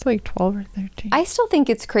think it's like 12 or 13. I still think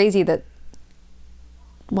it's crazy that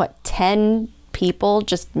 10 people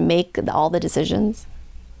just make all the decisions.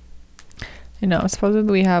 I know,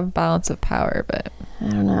 supposedly we have balance of power, but I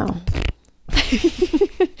don't know.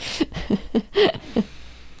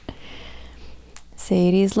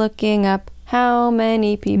 Sadie's looking up how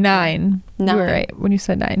many people. 9. You were right when you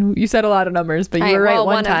said 9. You said a lot of numbers, but you were right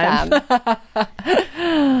one time. Of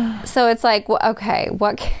them. So it's like, okay,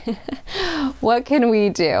 what can we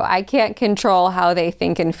do? I can't control how they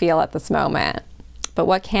think and feel at this moment, but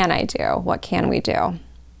what can I do? What can we do?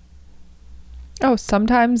 Oh,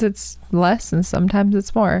 sometimes it's less and sometimes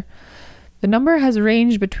it's more. The number has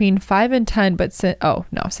ranged between 5 and 10, but since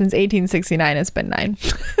 1869 it's been 9.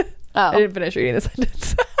 Oh. I didn't finish reading the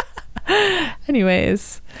sentence.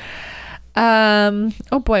 Anyways, oh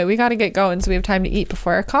boy, we got to get going so we have time to eat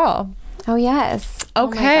before our call. Oh yes.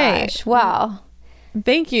 Okay. Oh my gosh. Wow.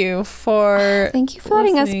 Thank you for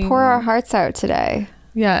letting us pour our hearts out today.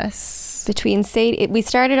 Yes. Between Sadie, we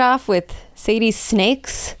started off with Sadie's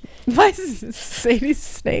snakes. My Sadie's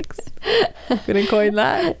snakes. Gonna coin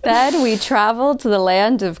that. Then we traveled to the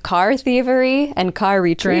land of car thievery and car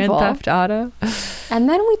retrieval. Grand Theft Auto. And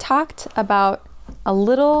then we talked about a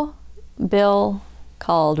little bill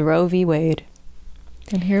called Roe v. Wade.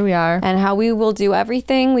 And here we are. And how we will do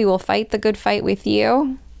everything. We will fight the good fight with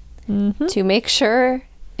you to make sure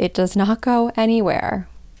it does not go anywhere.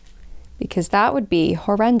 Because that would be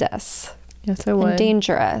horrendous. Yes, it would. And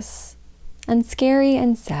dangerous. And scary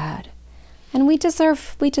and sad. And we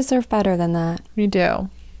deserve better than that. We do.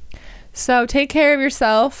 So take care of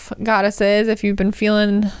yourself, goddesses. If you've been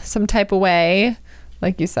feeling some type of way,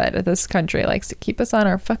 like you said, this country likes to keep us on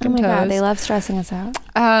our fucking toes. Oh my God, they love stressing us out.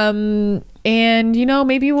 And, you know,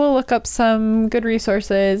 maybe we'll look up some good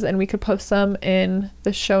resources and we could post some in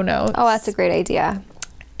the show notes. Oh, that's a great idea.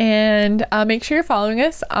 And make sure you're following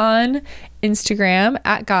us on Instagram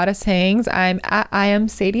at Goddess Hangs. I am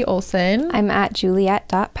Sadie Olson. I'm at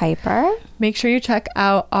Juliet.Piper. Make sure you check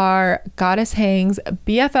out our Goddess Hangs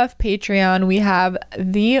BFF Patreon. We have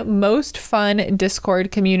the most fun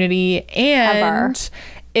Discord community. And ever.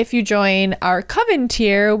 If you join our Coven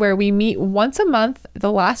tier, where we meet once a month,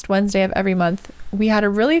 the last Wednesday of every month, we had a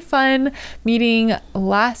really fun meeting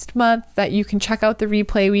last month that you can check out the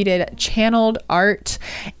replay. We did channeled art.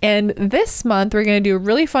 And this month, we're going to do a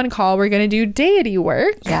really fun call. We're going to do deity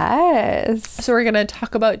work. Yes. So we're going to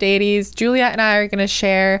talk about deities. Juliet and I are going to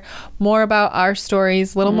share more about our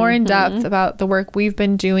stories, a little more in depth about the work we've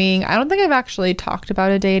been doing. I don't think I've actually talked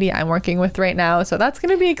about a deity I'm working with right now, so that's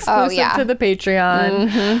going to be exclusive to the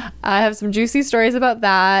Patreon. I have some juicy stories about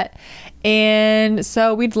that. And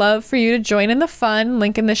so we'd love for you to join in the fun,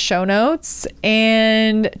 link in the show notes,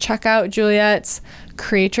 and check out Juliet's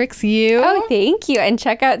Creatrix U. Oh, thank you. And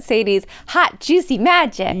check out Sadie's Hot Juicy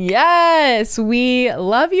Magic. Yes, we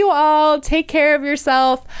love you all. Take care of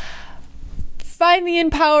yourself. Find the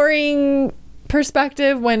empowering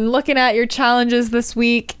perspective when looking at your challenges this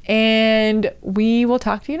week, and we will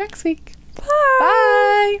talk to you next week.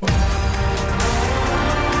 Bye. Bye.